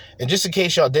 And just in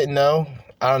case y'all didn't know,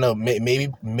 I don't know,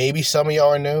 maybe some of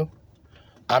y'all are new.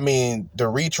 I mean, the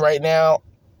reach right now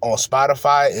on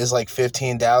Spotify is like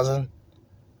 15,000.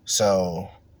 So,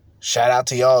 shout out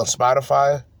to y'all on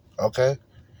Spotify. Okay?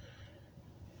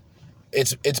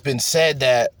 It's been said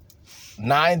that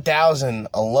 9,000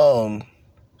 alone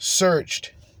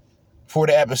searched for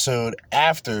the episode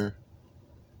after,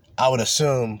 I would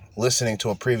assume, listening to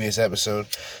a previous episode.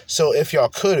 So if y'all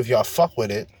fuck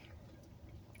with it,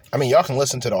 I mean, y'all can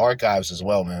listen to the archives as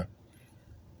well, man.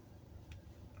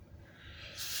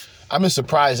 I'm just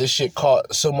surprised this shit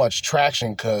caught so much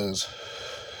traction because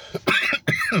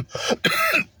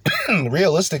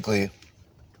realistically,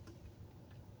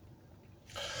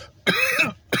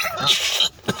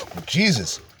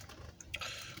 Jesus.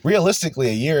 Realistically,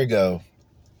 a year ago,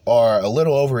 or a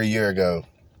little over a year ago,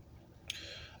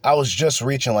 I was just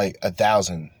reaching like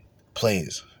 1,000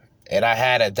 plays. And I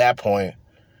had at that point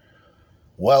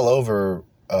well over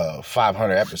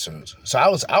 500 episodes. So I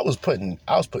was putting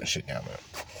shit down, man.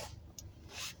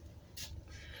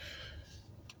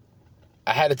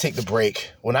 I had to take the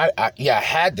break. I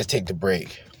had to take the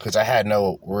break because I had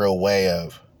no real way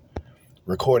of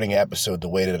recording an episode the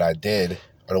way that I did,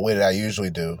 or the way that I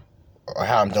usually do, or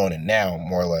how I'm doing it now,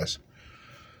 more or less.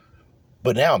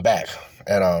 But now I'm back,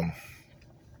 and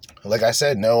like I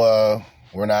said, no,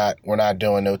 we're not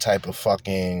doing no type of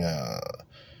fucking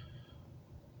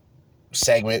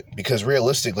segment, because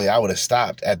realistically, I would have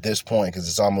stopped at this point because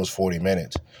it's almost 40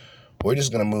 minutes. We're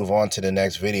just gonna move on to the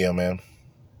next video, man.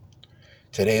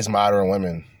 Today's modern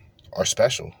women are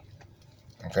special.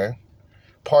 Okay,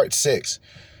 part 6.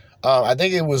 I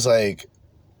think it was like,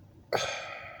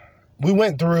 we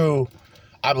went through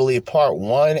I believe part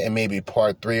 1 and maybe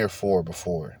part 3 or 4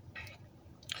 before.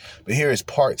 But here is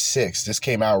part 6. This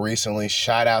came out recently.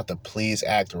 Shout out to Please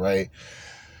Act Right.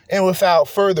 And without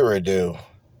further ado,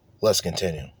 let's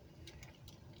continue.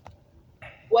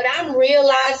 What I'm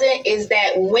realizing is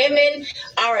that women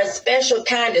are a special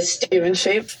kind of in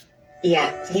shape.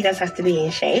 Yeah, he does have to be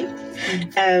in shape.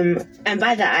 And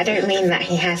by that, I don't mean that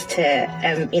he has to,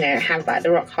 have like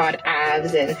the rock hard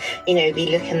abs and, be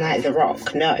looking like The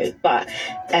Rock. No. But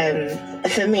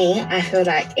for me, I feel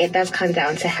like it does come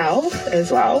down to health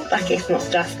as well. Like, it's not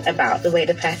just about the way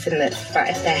the person looks, but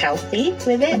if they're healthy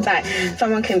with it. Like,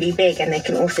 someone can be big and they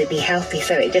can also be healthy.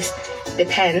 So it just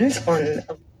depends on...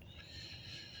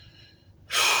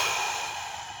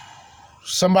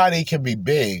 Somebody can be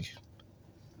big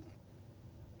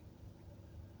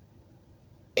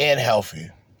and healthy.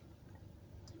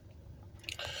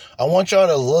 I want y'all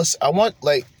to listen. I'm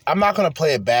not going to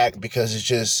play it back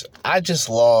because I just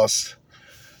lost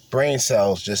brain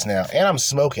cells just now. And I'm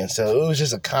smoking, so it was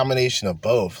just a combination of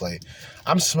both. Like,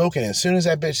 I'm smoking, and as soon as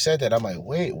that bitch said that, I'm like,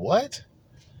 wait, what?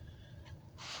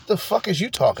 What the fuck is you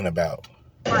talking about?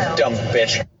 Dumb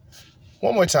bitch.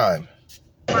 One more time.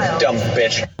 Dumb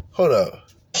bitch. Hold up.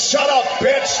 Shut up,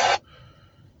 bitch!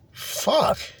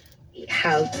 Fuck.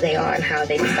 How they are and how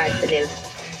they decide to live.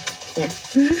 Yeah.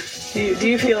 Do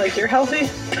you feel like you're healthy?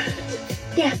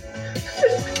 Yeah.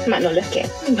 Might not look it,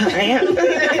 but I am.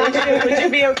 Would you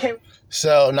be okay?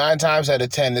 So 9 times out of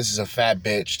 10, this is a fat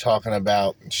bitch talking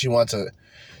about she wants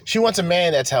a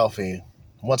man that's healthy,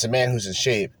 wants a man who's in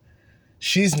shape.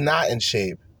 She's not in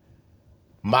shape.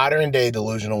 Modern day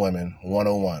delusional women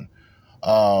 101.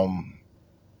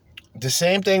 The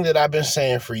same thing that I've been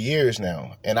saying for years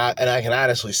now, and I can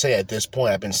honestly say at this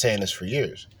point I've been saying this for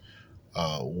years,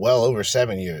 well over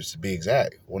 7 years to be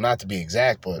exact. Well, not to be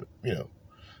exact, but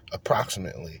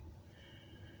approximately,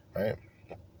 right?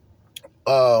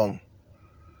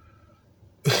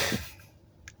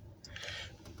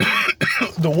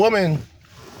 The woman,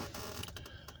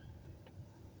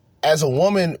 as a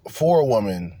woman for a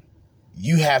woman,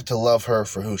 you have to love her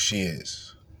for who she is.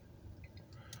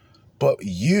 But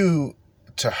you,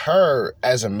 to her,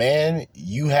 as a man,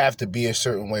 you have to be a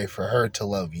certain way for her to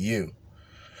love you.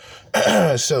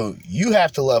 So you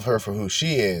have to love her for who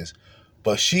she is,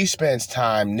 but she spends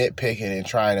time nitpicking and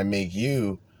trying to make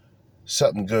you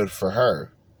something good for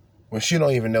her when she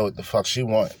don't even know what the fuck she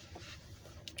want.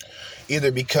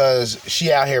 Either because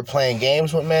she out here playing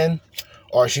games with men,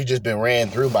 or she just been ran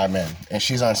through by men, and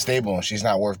she's unstable and she's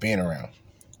not worth being around.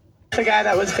 The guy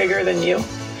that was bigger than you?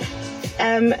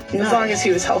 No. As long as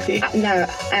he was healthy? No,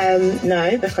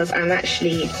 because I'm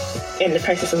actually in the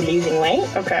process of losing weight.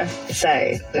 Okay.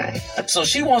 So, no. So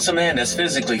she wants a man that's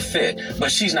physically fit,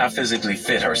 but she's not physically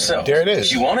fit herself. There it is.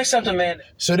 She won't accept a man.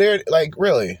 So there,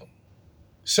 really.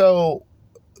 So,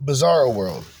 Bizarro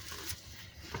World.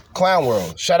 Clown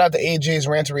World. Shout out to AJ's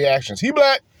Rant Reactions. He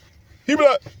black. He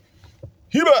black.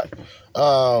 He black.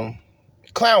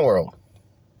 Clown World.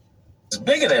 Is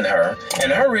bigger than her,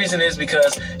 and her reason is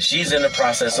because she's in the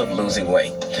process of losing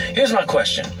weight. Here's my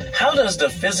question. How does the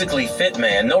physically fit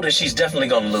man know that she's definitely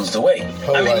going to lose the weight?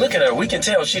 Look at her. We can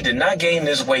tell she did not gain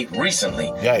this weight recently.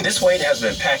 Yikes. This weight has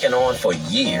been packing on for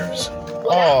years.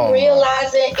 What I'm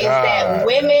realizing is that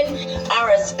women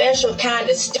are a special kind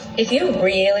of If you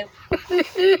really...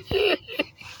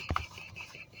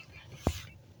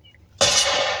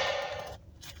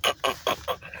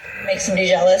 make somebody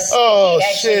jealous. He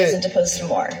actually isn't to post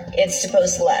more. It's to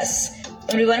post less.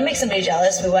 When we want to make somebody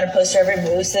jealous, we want to post every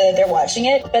move so that they're watching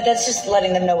it, but that's just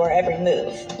letting them know our every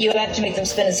move. You have to make them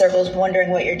spin in circles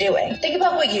wondering what you're doing. Think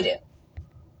about what you do.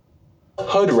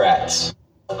 Hood rats.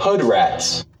 Hood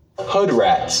rats. Hood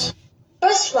rats.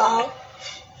 First of all,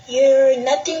 you're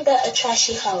nothing but a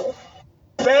trashy hoe.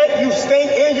 Bad, you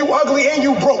stink, and you ugly, and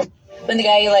you broke. When the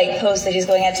guy posts that he's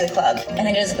going out to the club and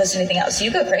then he doesn't post anything else, you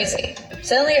go crazy.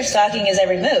 Suddenly you're stalking his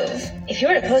every move. If you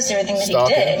were to post everything that he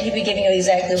did, he'd be giving you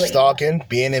exactly what Stalking,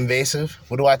 being invasive.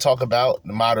 What do I talk about?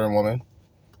 The modern woman.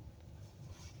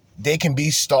 They can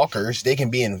be stalkers. They can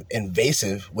be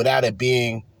invasive without it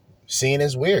being seen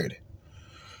as weird.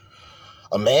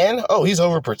 A man, oh, he's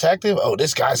overprotective. Oh,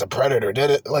 this guy's a predator.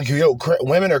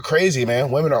 Women are crazy, man.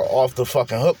 Women are off the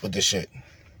fucking hook with this shit.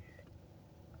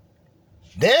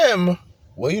 Them,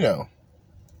 well,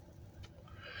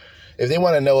 if they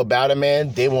want to know about a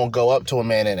man, they won't go up to a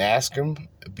man and ask him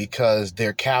because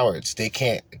they're cowards. They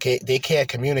can't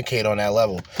communicate on that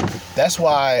level. That's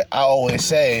why I always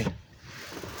say,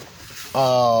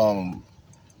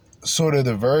 sort of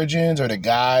the virgins or the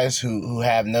guys who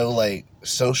have no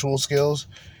social skills,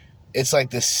 it's like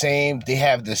the same. They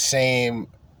have the same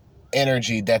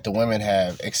energy that the women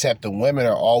have, except the women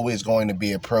are always going to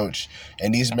be approached,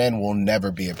 and these men will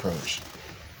never be approached,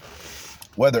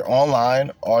 whether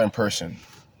online or in person.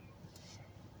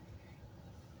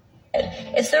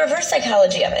 It's the reverse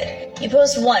psychology of it. You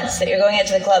post once that you're going out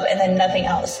to the club and then nothing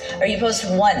else. Or you post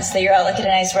once that you're out like at a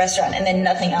nice restaurant and then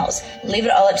nothing else. Leave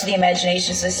it all up to the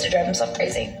imagination so as to drive himself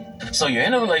crazy. So you're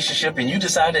in a relationship and you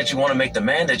decide that you want to make the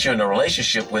man that you're in a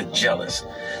relationship with jealous.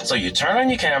 So you turn on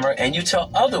your camera and you tell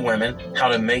other women how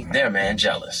to make their man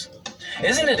jealous.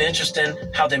 Isn't it interesting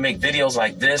how they make videos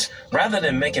like this rather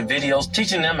than making videos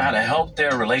teaching them how to help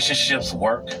their relationships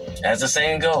work? As the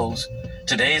saying goes,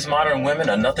 today's modern women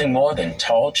are nothing more than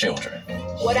tall children.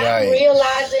 What I'm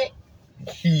realizing...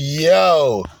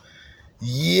 Yo.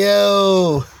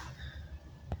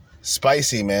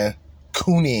 Spicy, man.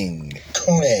 Cooning.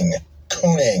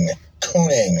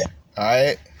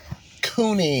 Alright?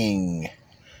 Cooning.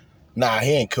 Nah,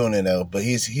 he ain't cooning, though, but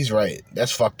he's right.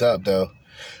 That's fucked up, though.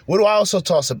 What do I also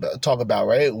talk about,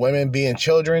 right? Women being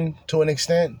children, to an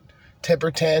extent. Temper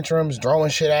tantrums,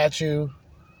 throwing shit at you.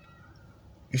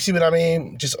 You see what I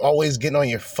mean? Just always getting on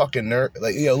your fucking nerve.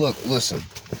 Like, yo, look, listen.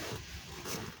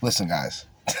 Listen, guys.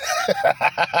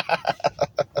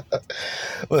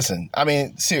 Listen, I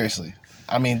mean, seriously.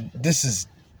 I mean, this is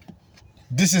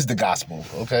the gospel,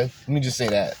 okay? Let me just say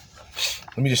that.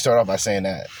 Let me just start off by saying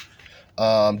that.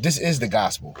 This is the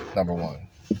gospel, number one.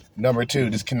 Number two,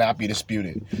 this cannot be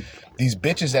disputed. These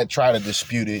bitches that try to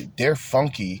dispute it, they're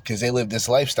funky because they live this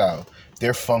lifestyle.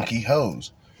 They're funky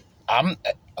hoes.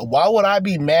 Why would I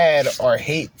be mad or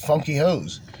hate funky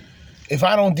hoes? If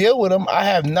I don't deal with them, I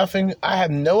have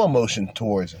no emotion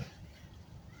towards them.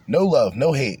 No love,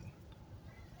 no hate.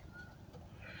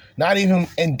 Not even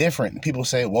indifferent. People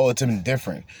say, well, it's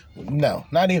indifferent. No,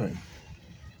 not even.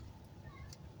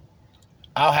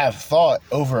 I'll have thought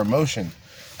over emotion.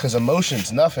 Because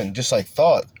emotion's nothing, just like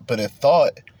thought. But a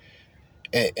thought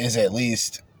is at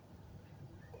least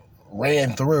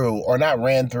ran through, or not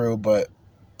ran through, but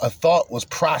a thought was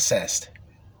processed,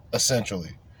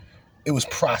 essentially. It was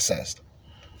processed.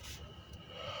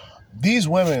 These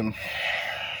women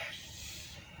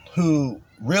who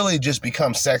really just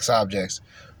become sex objects,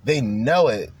 they know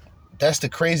it. That's the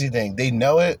crazy thing. They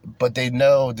know it, but they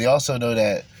also know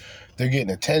that they're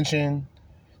getting attention.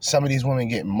 Some of these women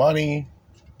get money.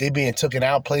 They being taken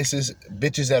out places.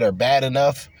 Bitches that are bad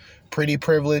enough, pretty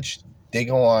privileged. They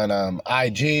go on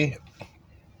IG,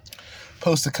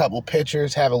 post a couple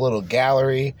pictures, have a little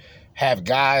gallery, have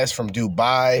guys from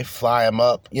Dubai fly them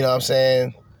up. You know what I'm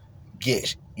saying?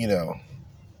 Get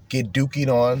dookied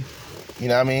on. You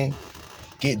know what I mean?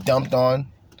 Get dumped on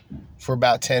for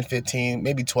about 10, 15,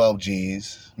 maybe 12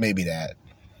 G's. Maybe that.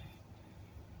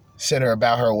 Send her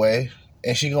about her way.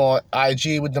 And she go on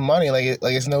IG with the money like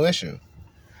it's no issue.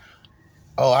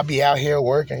 Oh, I be out here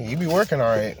working. You be working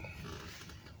all right.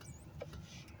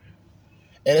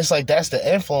 And it's like that's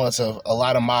the influence of a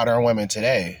lot of modern women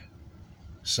today.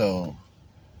 So,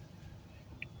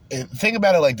 think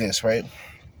about it like this, right?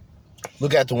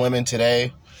 Look at the women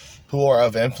today who are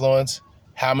of influence.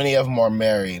 How many of them are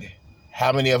married?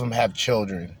 How many of them have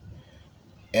children?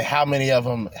 And how many of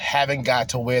them haven't got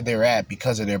to where they're at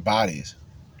because of their bodies?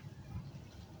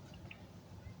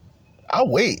 I'll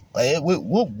wait. Like,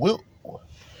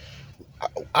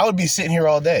 I would be sitting here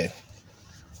all day.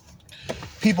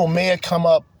 People may have come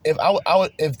up if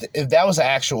that was an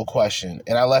actual question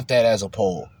and I left that as a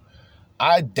poll.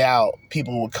 I doubt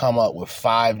people would come up with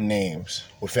 5 names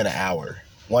within an hour,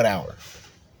 1 hour,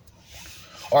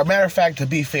 or matter of fact, to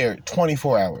be fair,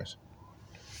 24 hours.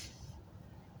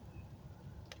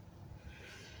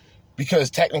 Because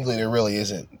technically, there really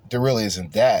isn't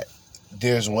that.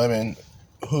 There's women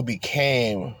who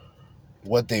became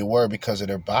what they were because of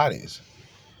their bodies.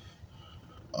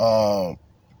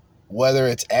 Whether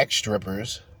it's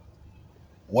ex-strippers,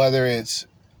 whether it's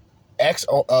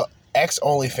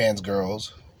ex-OnlyFans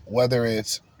girls, whether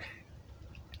it's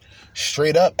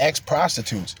straight up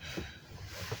ex-prostitutes,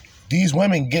 these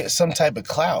women get some type of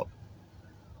clout.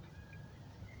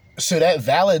 So that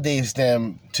validates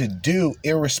them to do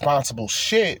irresponsible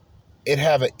shit and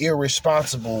have an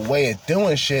irresponsible way of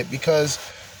doing shit because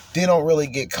they don't really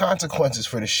get consequences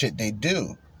for the shit they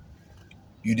do.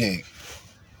 You dig?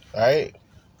 All right?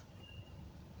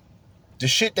 The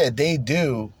shit that they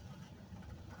do,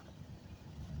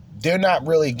 they're not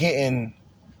really getting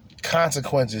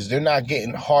consequences. They're not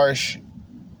getting harsh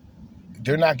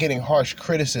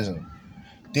criticism.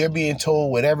 They're being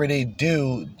told whatever they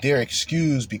do, they're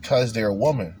excused because they're a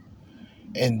woman.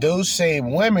 And those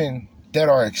same women that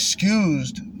are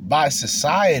excused by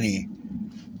society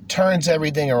turns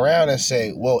everything around and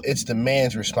say, well, it's the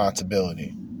man's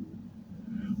responsibility.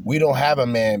 we don't have a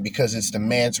man because it's the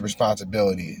man's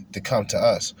responsibility to come to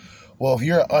us. Well, if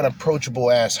you're an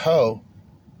unapproachable ass hoe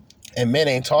and men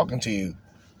ain't talking to you,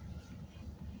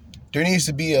 there needs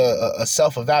to be a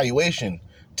self-evaluation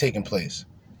taking place.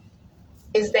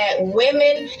 Is that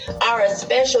women are a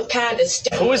special kind of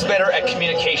Who is better at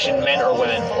communication, men or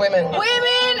women? Women. Women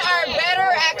are better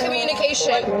at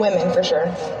communication. Women, for sure.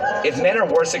 If men are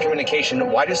worse at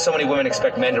communication, why do so many women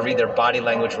expect men to read their body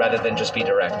language rather than just be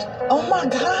direct? Oh my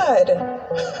God.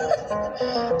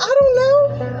 I don't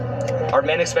know. Are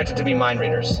men expected to be mind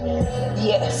readers?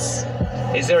 Yes.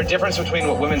 Is there a difference between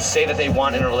what women say that they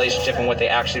want in a relationship and what they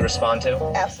actually respond to?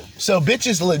 Absolutely. So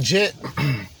bitches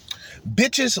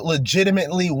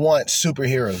legitimately want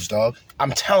superheroes, dog.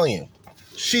 I'm telling you.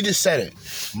 She just said it.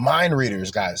 Mind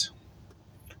readers, guys.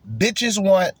 Bitches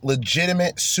want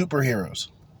legitimate superheroes.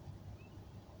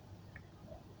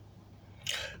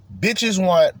 Bitches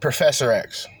want Professor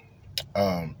X.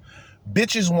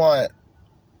 Bitches want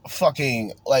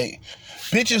fucking, like,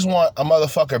 bitches want a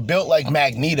motherfucker built like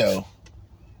Magneto,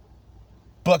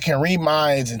 but can read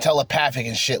minds and telepathic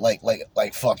and shit like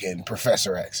fucking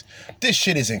Professor X. This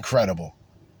shit is incredible.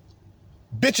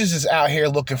 Bitches is out here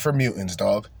looking for mutants,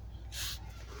 dog.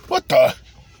 What the?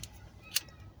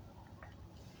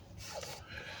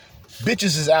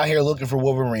 Bitches is out here looking for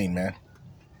Wolverine, man.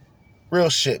 Real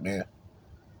shit, man.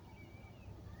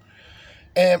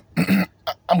 And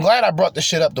I'm glad I brought the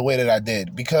shit up the way that I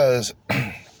did, because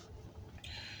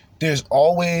there's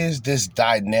always this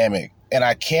dynamic, and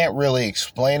I can't really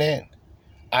explain it.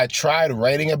 I tried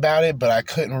writing about it, but I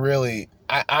couldn't really,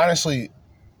 I honestly,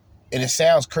 and it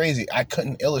sounds crazy, I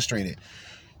couldn't illustrate it.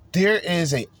 There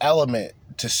is an element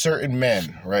to certain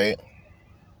men, right?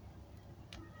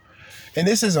 And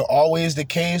this isn't always the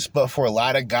case, but for a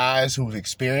lot of guys who've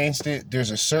experienced it,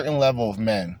 there's a certain level of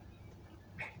men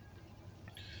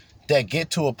that get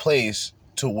to a place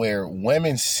to where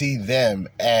women see them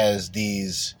as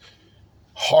these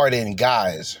hardened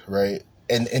guys, right?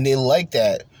 And they like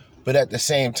that, but at the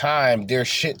same time, they're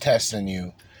shit testing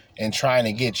you and trying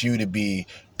to get you to be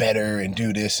better and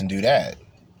do this and do that,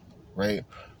 right?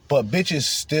 But bitches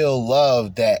still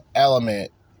love that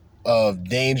element of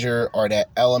danger, or that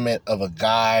element of a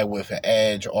guy with an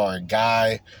edge, or a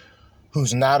guy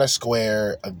who's not a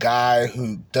square, a guy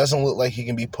who doesn't look like he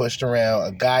can be pushed around,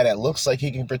 a guy that looks like he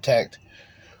can protect.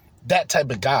 That type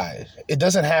of guy. It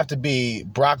doesn't have to be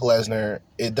Brock Lesnar.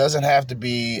 It doesn't have to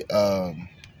be a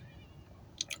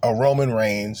Roman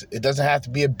Reigns. It doesn't have to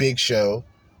be a Big Show.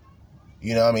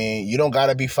 You know what I mean? You don't got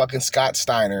to be fucking Scott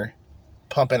Steiner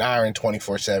pumping iron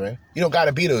 24/7. You don't got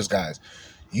to be those guys.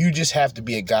 You just have to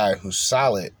be a guy who's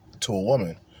solid to a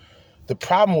woman. The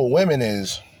problem with women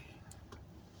is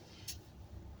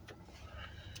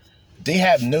they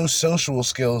have no social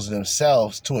skills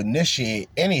themselves to initiate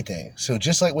anything. So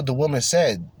just like what the woman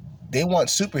said, they want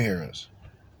superheroes.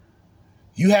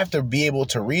 You have to be able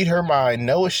to read her mind,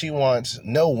 know what she wants,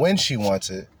 know when she wants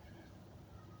it.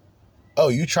 Oh,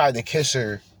 you tried to kiss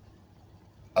her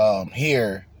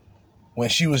here when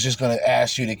she was just going to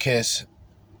ask you to kiss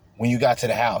when you got to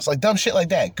the house. Like dumb shit like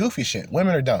that. Goofy shit.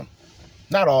 Women are dumb.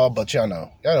 Not all, but y'all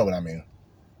know. Y'all know what I mean.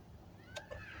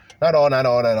 Not all.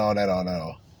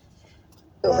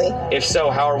 If so,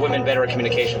 how are women better at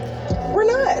communication? We're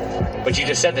not. But you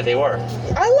just said that they were.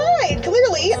 I lied.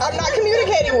 Clearly, I'm not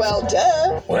communicating well.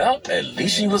 Duh. Well, at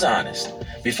least she was honest.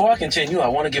 Before I continue, I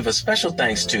want to give a special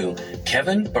thanks to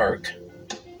Kevin Burke,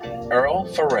 Earl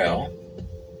Farrell,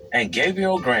 and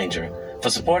Gabriel Granger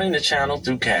for supporting the channel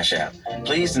through Cash App.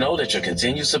 Please know that your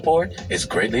continued support is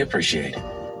greatly appreciated.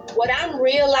 What I'm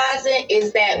realizing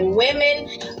is that women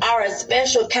are a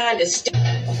special kind of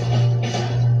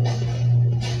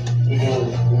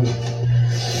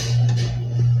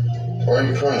Why are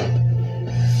you crying?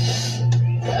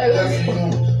 I was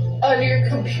on your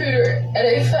computer and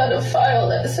I found a file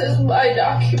that says My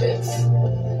Documents.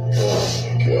 Oh,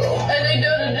 God. And I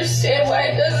don't understand why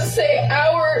it doesn't say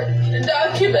Our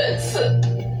Documents. Are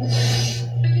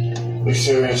you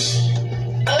serious?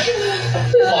 Come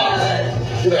on.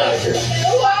 Get out of here.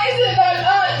 Why is it not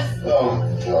us? Oh,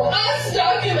 God. Us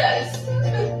Documents.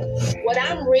 What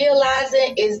I'm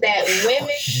realizing is that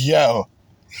women... Yo.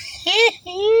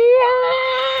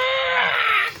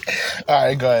 All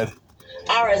right, go ahead.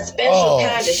 Are a special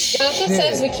kind of NASA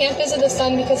says we can't visit the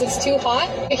sun because it's too hot.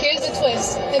 Here's the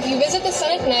twist. If you visit the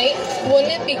sun at night,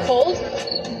 wouldn't it be cold?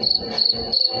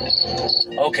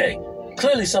 Okay,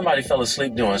 clearly somebody fell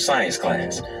asleep during science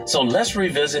class. So let's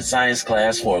revisit science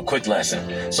class for a quick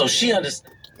lesson. So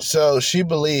she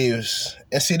believes,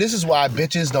 and see, this is why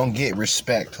bitches don't get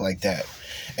respect like that.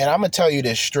 And I'm going to tell you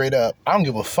this straight up. I don't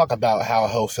give a fuck about how a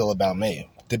hoe feel about me.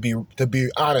 To be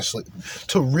honestly,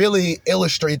 to really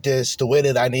illustrate this the way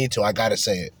that I need to, I gotta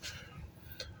say it.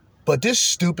 But this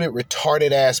stupid,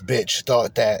 retarded ass bitch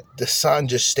thought that the sun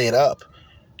just stayed up,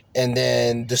 and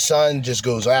then the sun just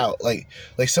goes out. Like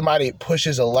somebody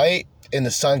pushes a light and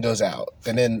the sun goes out,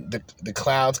 and then the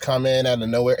clouds come in out of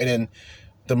nowhere, and then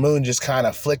the moon just kind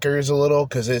of flickers a little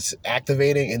because it's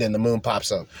activating, and then the moon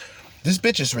pops up. This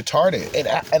bitch is retarded, and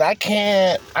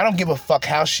I don't give a fuck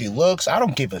how she looks. I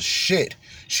don't give a shit.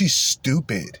 She's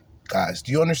stupid, guys.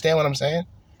 Do you understand what I'm saying?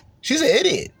 She's an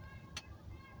idiot.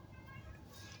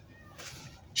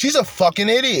 She's a fucking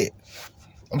idiot.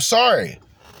 I'm sorry.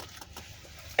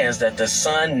 Is that the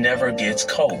sun never gets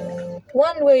cold.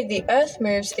 One way the Earth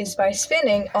moves is by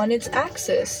spinning on its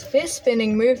axis. This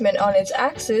spinning movement on its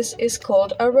axis is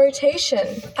called a rotation.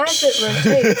 As it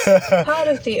rotates, part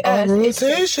of the Earth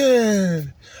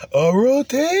A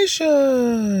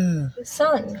rotation. The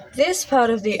sun. This part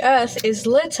of the Earth is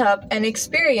lit up and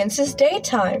experiences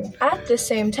daytime. At the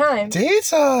same time.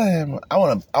 Daytime. I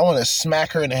wanna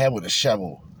smack her in the head with a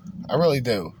shovel. I really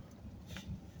do.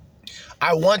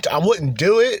 I wouldn't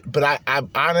do it, but I'm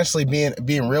honestly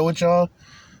being real with y'all.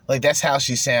 Like, that's how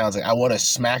she sounds. Like, I want to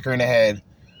smack her in the head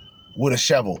with a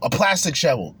shovel, a plastic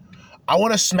shovel. I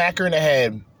want to smack her in the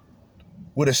head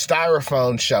with a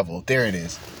styrofoam shovel. There it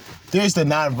is. There's the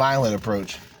non-violent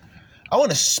approach. I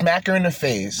want to smack her in the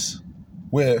face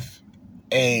with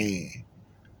a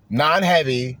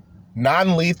non-heavy,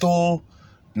 non-lethal,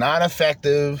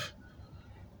 non-effective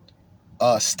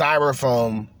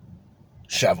styrofoam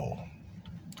shovel.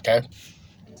 Okay.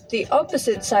 The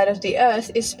opposite side of the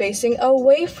Earth is facing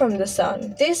away from the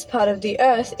sun. This part of the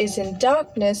Earth is in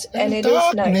darkness and it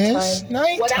is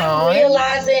nighttime. What I'm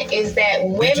realizing is that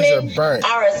women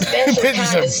are a special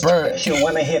kind of burnt. Should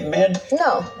women hit men?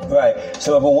 No. Right.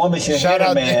 So if a woman should hit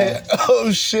a man.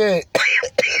 Oh shit.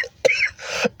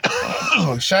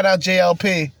 Shout out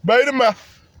JLP. Beta.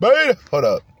 Hold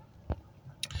up.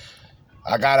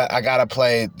 I gotta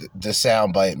play the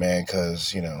sound bite, man,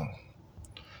 because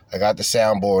I got the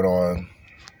soundboard on.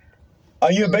 Are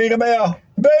you beta male?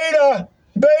 Beta!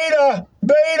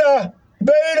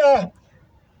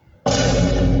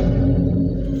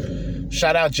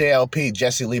 Shout out JLP,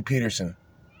 Jesse Lee Peterson.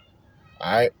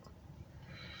 All right.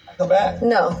 Go back.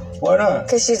 No. Why not?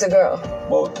 Because she's a girl.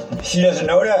 Well, she doesn't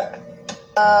know that.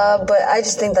 But I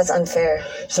just think that's unfair.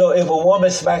 So if a woman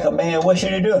smack a man, what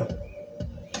should he do?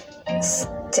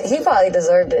 He probably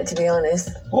deserved it, to be honest.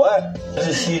 What?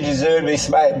 Does she deserve to be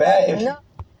smacked back? No.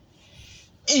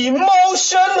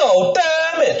 Emotional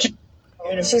damage.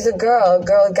 She's a girl.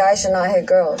 Guys should not hit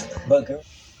girls. But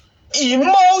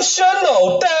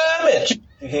emotional damage.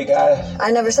 You hit guys?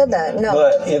 I never said that, no.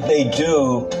 But if they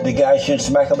do, the guy should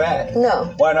smack her back?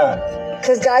 No. Why not?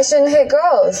 Because guys shouldn't hit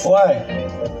girls. Why?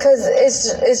 Because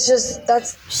it's just,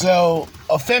 that's... So,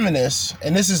 a feminist,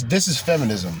 and this is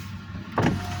feminism.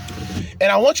 And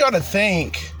I want y'all to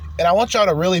think, and I want y'all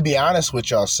to really be honest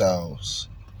with yourselves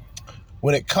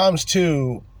when it comes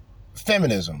to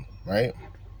feminism, right?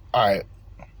 All right.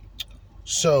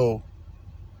 So,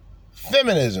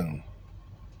 feminism.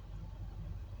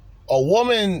 A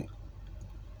woman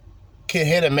can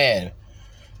hit a man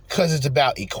because it's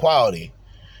about equality.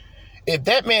 If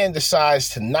that man decides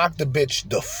to knock the bitch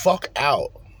the fuck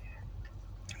out,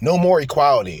 no more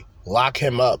equality, lock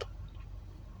him up.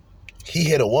 He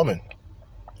hit a woman.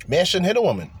 Man shouldn't hit a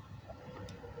woman.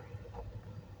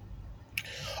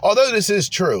 Although this is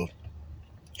true,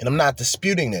 and I'm not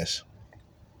disputing this,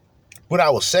 what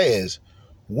I will say is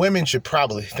women should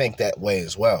probably think that way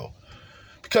as well.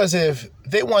 Because if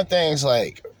they want things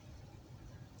like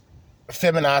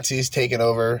feminazis taking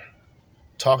over,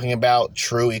 talking about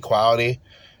true equality,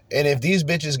 and if these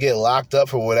bitches get locked up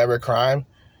for whatever crime,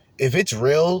 if it's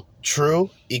real, true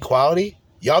equality,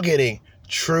 y'all getting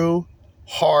true,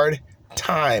 hard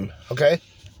time, okay?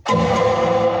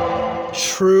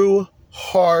 True,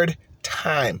 hard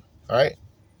time, all right?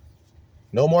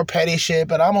 No more petty shit,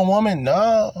 but I'm a woman.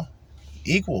 No.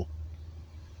 Equal.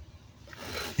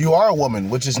 You are a woman,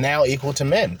 which is now equal to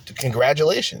men.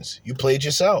 Congratulations. You played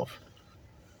yourself.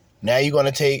 Now you're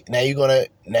gonna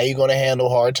handle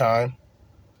hard time.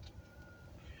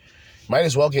 Might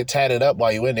as well get tatted up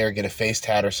while you in there, get a face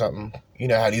tat or something. You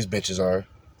know how these bitches are.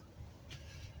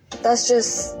 That's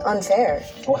just unfair.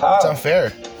 Well, how? It's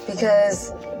unfair.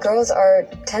 Because girls are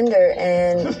tender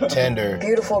and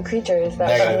beautiful creatures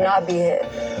that should not be hit.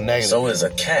 Negative. So is a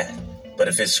cat. But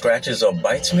if it scratches or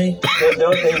bites me...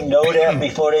 Don't they know that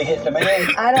before they hit the man?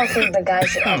 I don't think the guy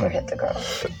should ever hit the girl.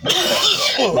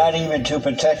 Not even to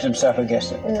protect himself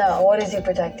against it. No, what is he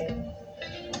protecting?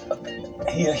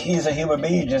 He's a human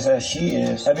being just as she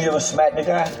is. Have you ever smacked a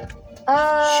guy?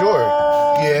 Sure.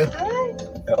 Yeah.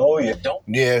 Oh, yeah.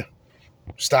 Yeah.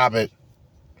 Stop it.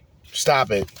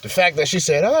 Stop it. The fact that she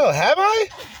said, oh, have I?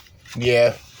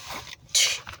 Yeah.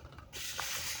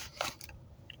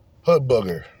 Hood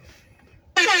booger.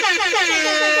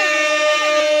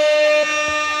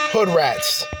 Hood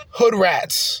rats. Hood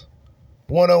rats.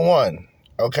 101.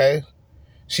 Okay?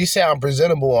 She sound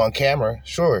presentable on camera.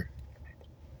 Sure.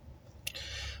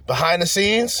 Behind the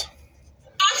scenes.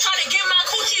 I'm trying to get my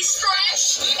coochie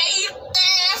stretched and eat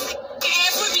ass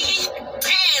would be eating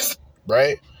ass.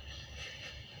 Right?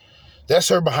 That's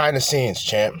her behind the scenes,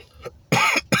 champ.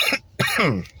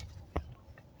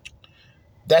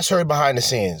 That's her behind the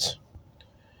scenes.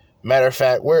 Matter of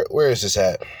fact, where is this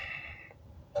at?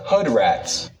 Hood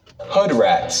rats. Hood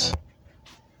rats.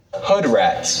 Hood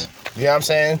rats. You know what I'm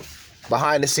saying?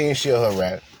 Behind the scenes, she a hood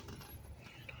rat.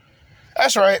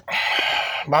 That's right.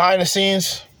 Behind the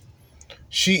scenes,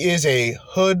 she is a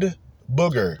hood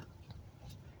booger.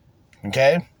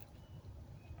 Okay?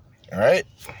 All right?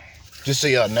 Just so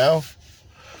y'all know.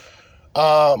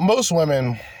 Most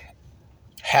women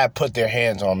have put their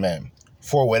hands on men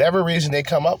for whatever reason they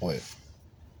come up with.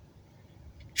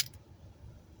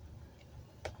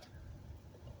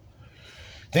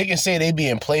 They can say they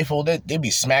being playful. They be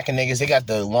smacking niggas. They got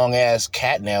the long ass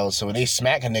cat nails, so when they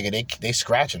smack a nigga, they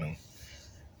scratching them.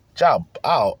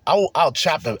 I'll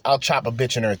chop a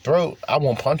bitch in her throat. I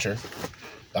won't punch her.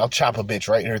 I'll chop a bitch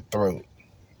right in her throat.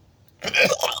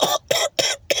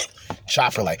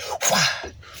 Chop her like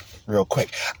real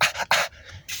quick.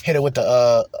 Hit her with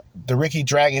the Ricky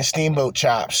Dragon Steamboat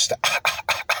chops.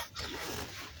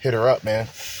 Hit her up, man.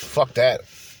 Fuck that.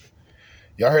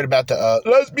 Y'all heard about the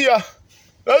lesbian?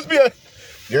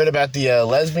 You heard about the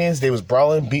lesbians? They was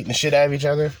brawling, beating the shit out of each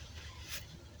other.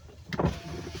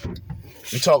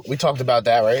 We talked about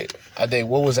that, right? I think,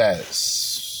 what was that?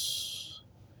 Is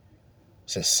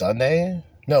it Sunday?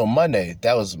 No, Monday.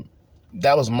 That was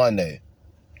Monday.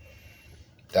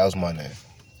 That was Monday.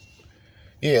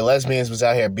 Yeah, lesbians was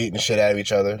out here beating the shit out of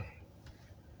each other.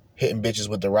 Hitting bitches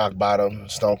with the rock bottom,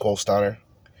 Stone Cold Stunner.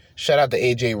 Shout out to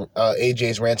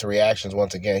AJ's Rant and Reactions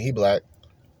once again. He black.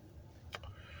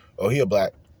 Oh, he a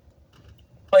black.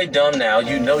 Play dumb now,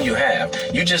 you know you have.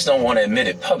 You just don't want to admit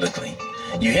it publicly.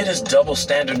 You hear this double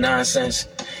standard nonsense?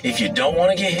 If you don't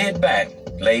want to get hit back,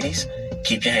 ladies,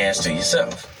 keep your hands to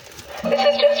yourself. This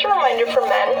is just a reminder for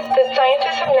men that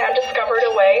scientists have now discovered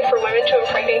a way for women to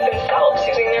impregnate themselves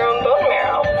using their own bone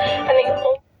marrow. And the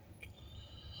only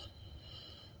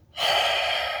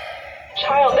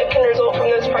child that can result from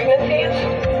those pregnancies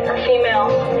are female.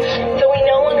 So we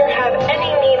no longer have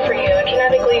any need for you,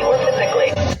 genetically or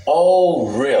physically. Oh,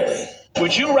 really?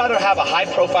 Would you rather have a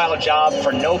high-profile job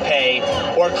for no pay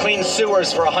or clean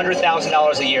sewers for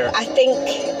 $100,000 a year? I think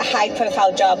a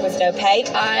high-profile job with no pay.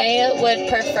 I would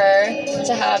prefer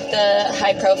to have the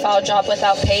high-profile job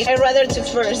without pay. I'd rather the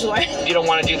first one. You don't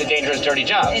want to do the dangerous, dirty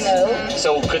jobs. I know.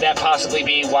 So could that possibly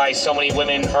be why so many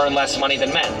women earn less money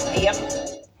than men? Yep.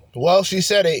 Well, she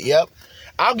said it, yep.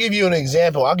 I'll give you an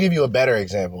example. I'll give you a better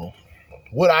example.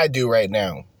 What I do right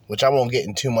now, which I won't get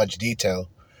in too much detail,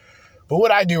 but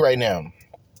what I do right now,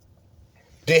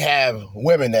 they have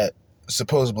women that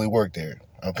supposedly work there,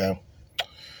 okay?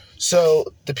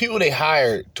 So the people they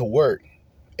hire to work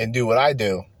and do what I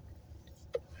do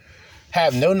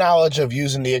have no knowledge of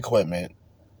using the equipment,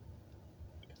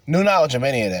 no knowledge of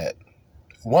any of that.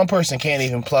 One person can't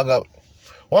even plug up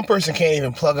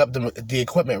the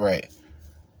equipment right.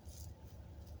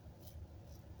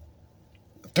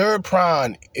 Third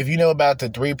prong, if you know about the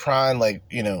 3 prong, like,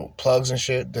 you know, plugs and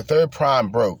shit, the third prong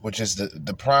broke, which is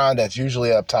the prong that's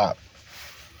usually up top.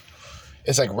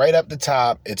 It's like right up the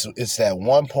top. It's that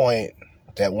one point,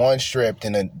 that one strip,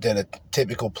 then a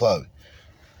typical plug.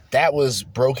 That was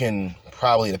broken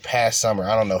probably the past summer.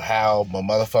 I don't know how, but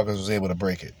motherfuckers was able to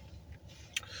break it.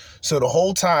 So the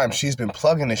whole time she's been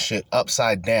plugging this shit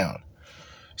upside down.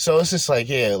 So it's just like,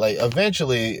 yeah, like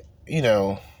eventually, you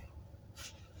know.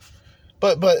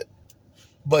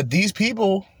 But these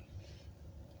people,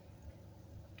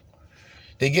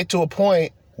 they get to a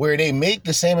point where they make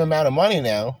the same amount of money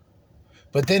now,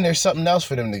 but then there's something else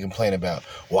for them to complain about.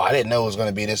 Well, I didn't know it was going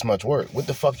to be this much work. What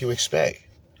the fuck you expect?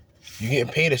 You're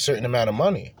getting paid a certain amount of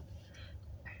money.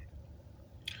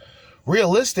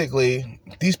 Realistically,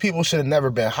 these people should have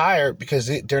never been hired because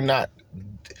they're not.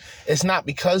 It's not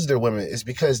because they're women. It's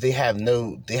because they have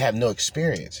no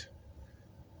experience.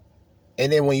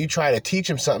 And then when you try to teach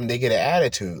them something, they get an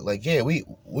attitude. Like, yeah, we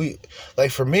like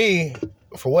for me,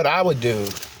 for what I would do,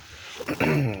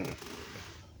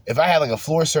 if I had like a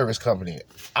floor service company,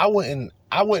 I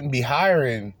wouldn't be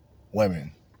hiring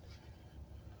women.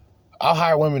 I'll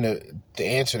hire women to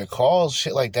answer the calls,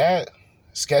 shit like that,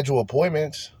 schedule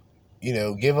appointments,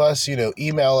 give us,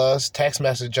 email us, text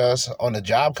message us on the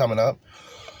job coming up.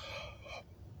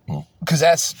 Because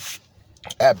that's,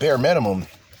 at bare minimum,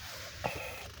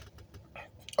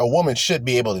 a woman should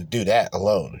be able to do that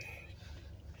alone,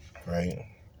 right?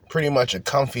 Pretty much a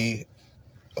comfy,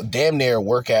 damn near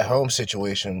work-at-home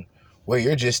situation where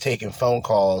you're just taking phone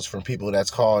calls from people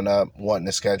that's calling up, wanting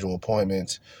to schedule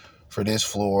appointments for this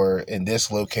floor in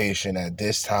this location at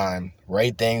this time,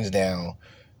 write things down,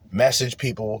 message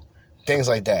people, things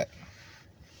like that.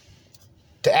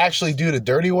 To actually do the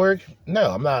dirty work,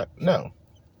 no.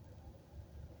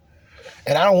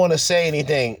 And I don't want to say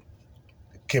anything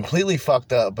completely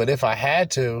fucked up, but if I had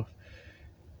to,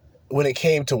 when it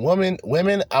came to women,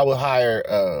 I would hire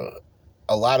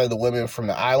a lot of the women from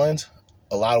the islands,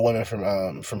 a lot of women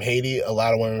from Haiti, a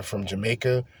lot of women from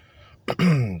Jamaica,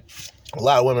 a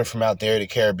lot of women from out there, the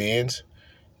Caribbeans,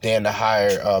 than to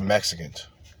hire Mexicans.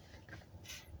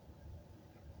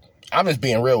 I'm just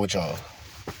being real with y'all.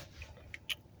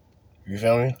 You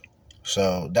feel me?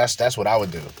 So that's what I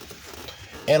would do.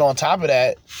 And on top of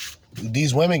that,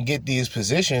 these women get these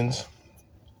positions.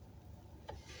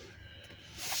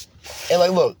 And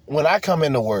like, look, when I come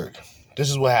into work, this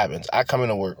is what happens. I come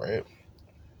into work, right?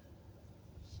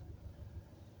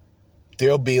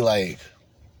 There'll be like,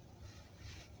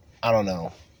 I don't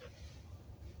know,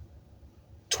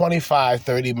 25,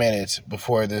 30 minutes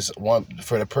before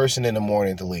for the person in the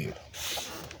morning to leave.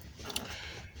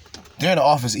 They're in the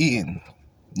office eating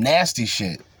nasty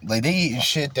shit. Like, they eating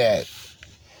shit that,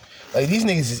 like, these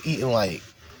niggas is eating like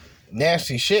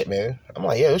nasty shit, man. I'm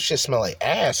like, yo, this shit smell like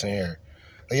ass in here.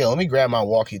 Like, yo, let me grab my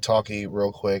walkie-talkie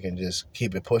real quick and just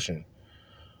keep it pushing.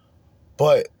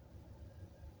 But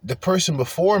the person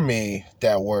before me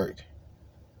that worked,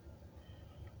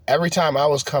 every time I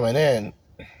was coming in,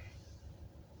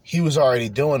 he was already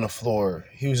doing the floor.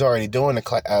 He was already doing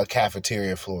the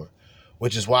cafeteria floor,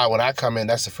 which is why when I come in,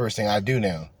 that's the first thing I do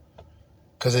now.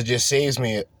 Because it just saves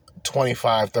me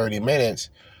 25, 30 minutes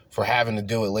for having to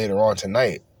do it later on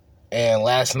tonight. And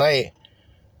last night,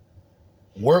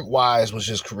 work-wise, was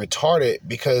just retarded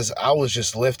because I was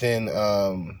just lifting,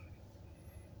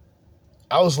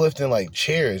 like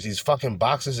chairs, these fucking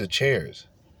boxes of chairs.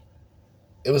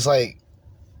 It was like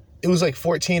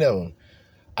 14 of them.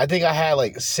 I think I had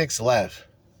like 6 left.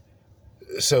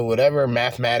 So whatever,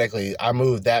 mathematically, I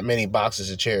moved that many boxes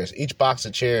of chairs. Each box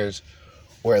of chairs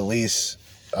were at least,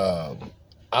 I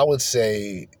would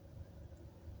say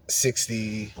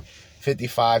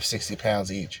 55, 60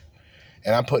 pounds each.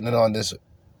 And I'm putting it on this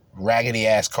raggedy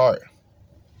ass cart.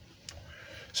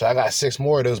 So I got 6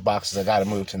 more of those boxes I got to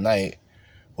move tonight,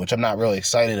 which I'm not really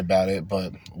excited about it,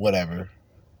 but whatever.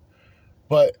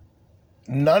 But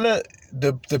none of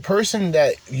the person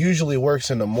that usually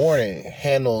works in the morning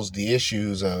handles the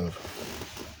issues of,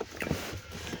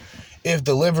 if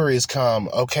deliveries come,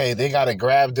 okay, they got to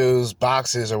grab those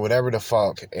boxes or whatever the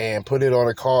fuck and put it on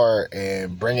a car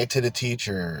and bring it to the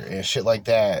teacher and shit like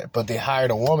that. But they hired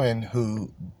a woman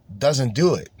who doesn't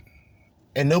do it.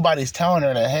 And nobody's telling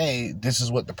her that, hey, this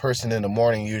is what the person in the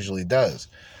morning usually does.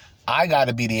 I got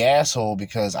to be the asshole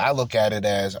because I look at it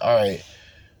as, all right,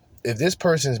 if this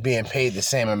person's being paid the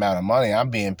same amount of money I'm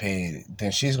being paid,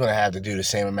 then she's going to have to do the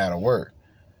same amount of work.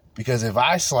 Because if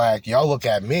I slack, y'all look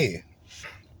at me.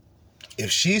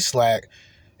 If she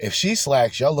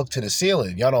slacks, y'all look to the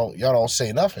ceiling. Y'all don't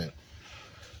say nothing.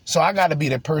 So I got to be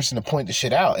the person to point the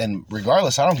shit out. And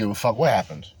regardless, I don't give a fuck what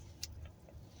happens.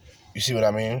 You see what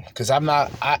I mean? Because I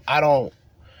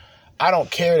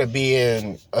don't care to be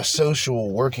in a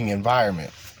social working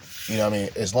environment. You know what I mean?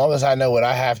 As long as I know what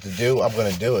I have to do, I'm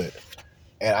going to do it.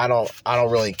 And I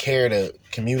don't really care to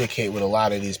communicate with a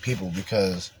lot of these people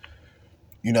because,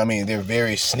 you know what I mean, they're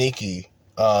very sneaky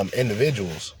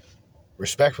individuals.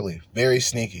 Respectfully, very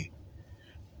sneaky.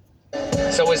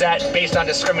 So was that based on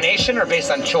discrimination or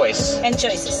based on choice? And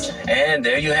choices. And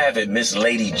there you have it, Miss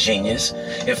Lady Genius.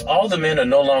 If all the men are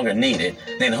no longer needed,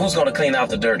 then who's going to clean out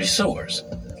the dirty sewers?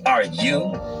 Are you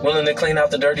willing to clean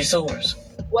out the dirty sewers?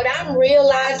 What I'm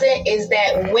realizing is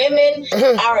that women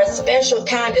are a special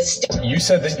kind of You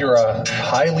said that you're a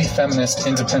highly feminist,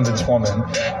 independent woman,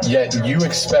 yet you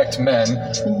expect men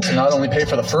to not only pay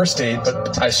for the first date,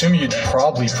 but I assume you'd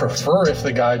probably prefer if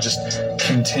the guy just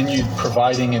continued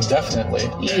providing indefinitely.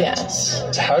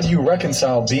 Yes. How do you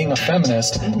reconcile being a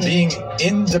feminist, being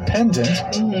independent,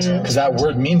 because that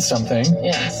word means something,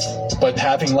 yes, but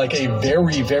having like a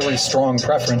very, very strong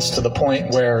preference to the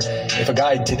point where if a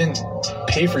guy didn't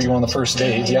pay for you on the first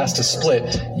date, he has to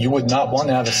split, you would not want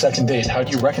to have a second date. How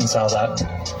do you reconcile that?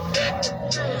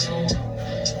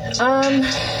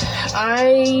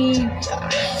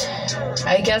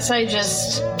 I guess I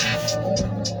just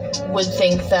would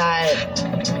think that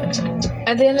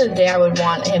at the end of the day, I would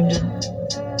want him to.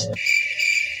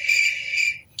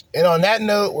 And on that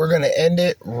note, we're going to end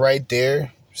it right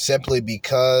there, simply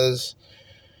because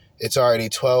it's already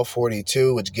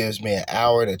 12:42, which gives me an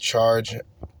hour to charge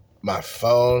my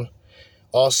phone.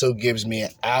 Also gives me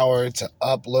an hour to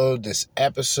upload this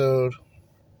episode.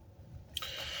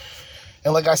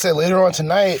 And like I said, later on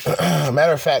tonight,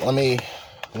 matter of fact, let me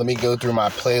go through my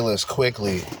playlist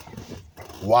quickly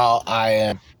while I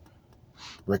am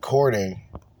recording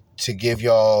to give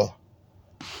y'all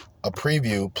a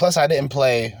preview. Plus, I didn't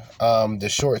play the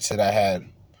shorts that I had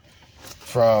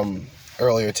from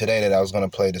earlier today that I was going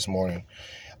to play this morning.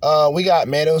 We got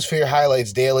Manosphere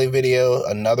Highlights Daily video,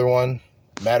 another one.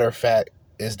 Matter of fact,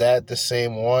 is that the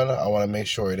same one? I want to make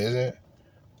sure it isn't.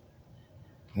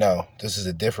 No, this is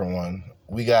a different one.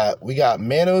 We got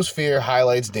Manosphere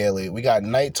Highlights Daily. We got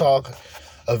Night Talk,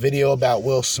 a video about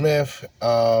Will Smith.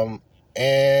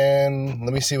 And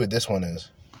let me see what this one is.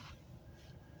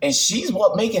 And she's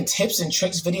making tips and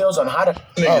tricks videos on how to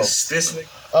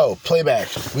playback.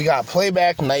 We got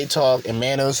Playback, Night Talk, and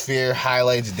Manosphere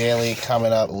Highlights Daily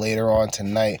coming up later on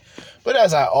tonight. But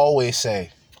as I always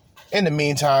say, in the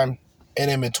meantime, and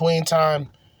in between time,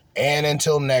 and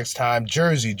until next time,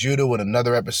 Jersey Judah with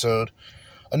another episode,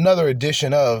 another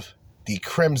edition of the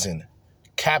Crimson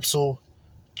Capsule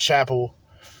Chapel.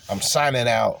 I'm signing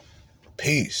out.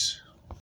 Peace.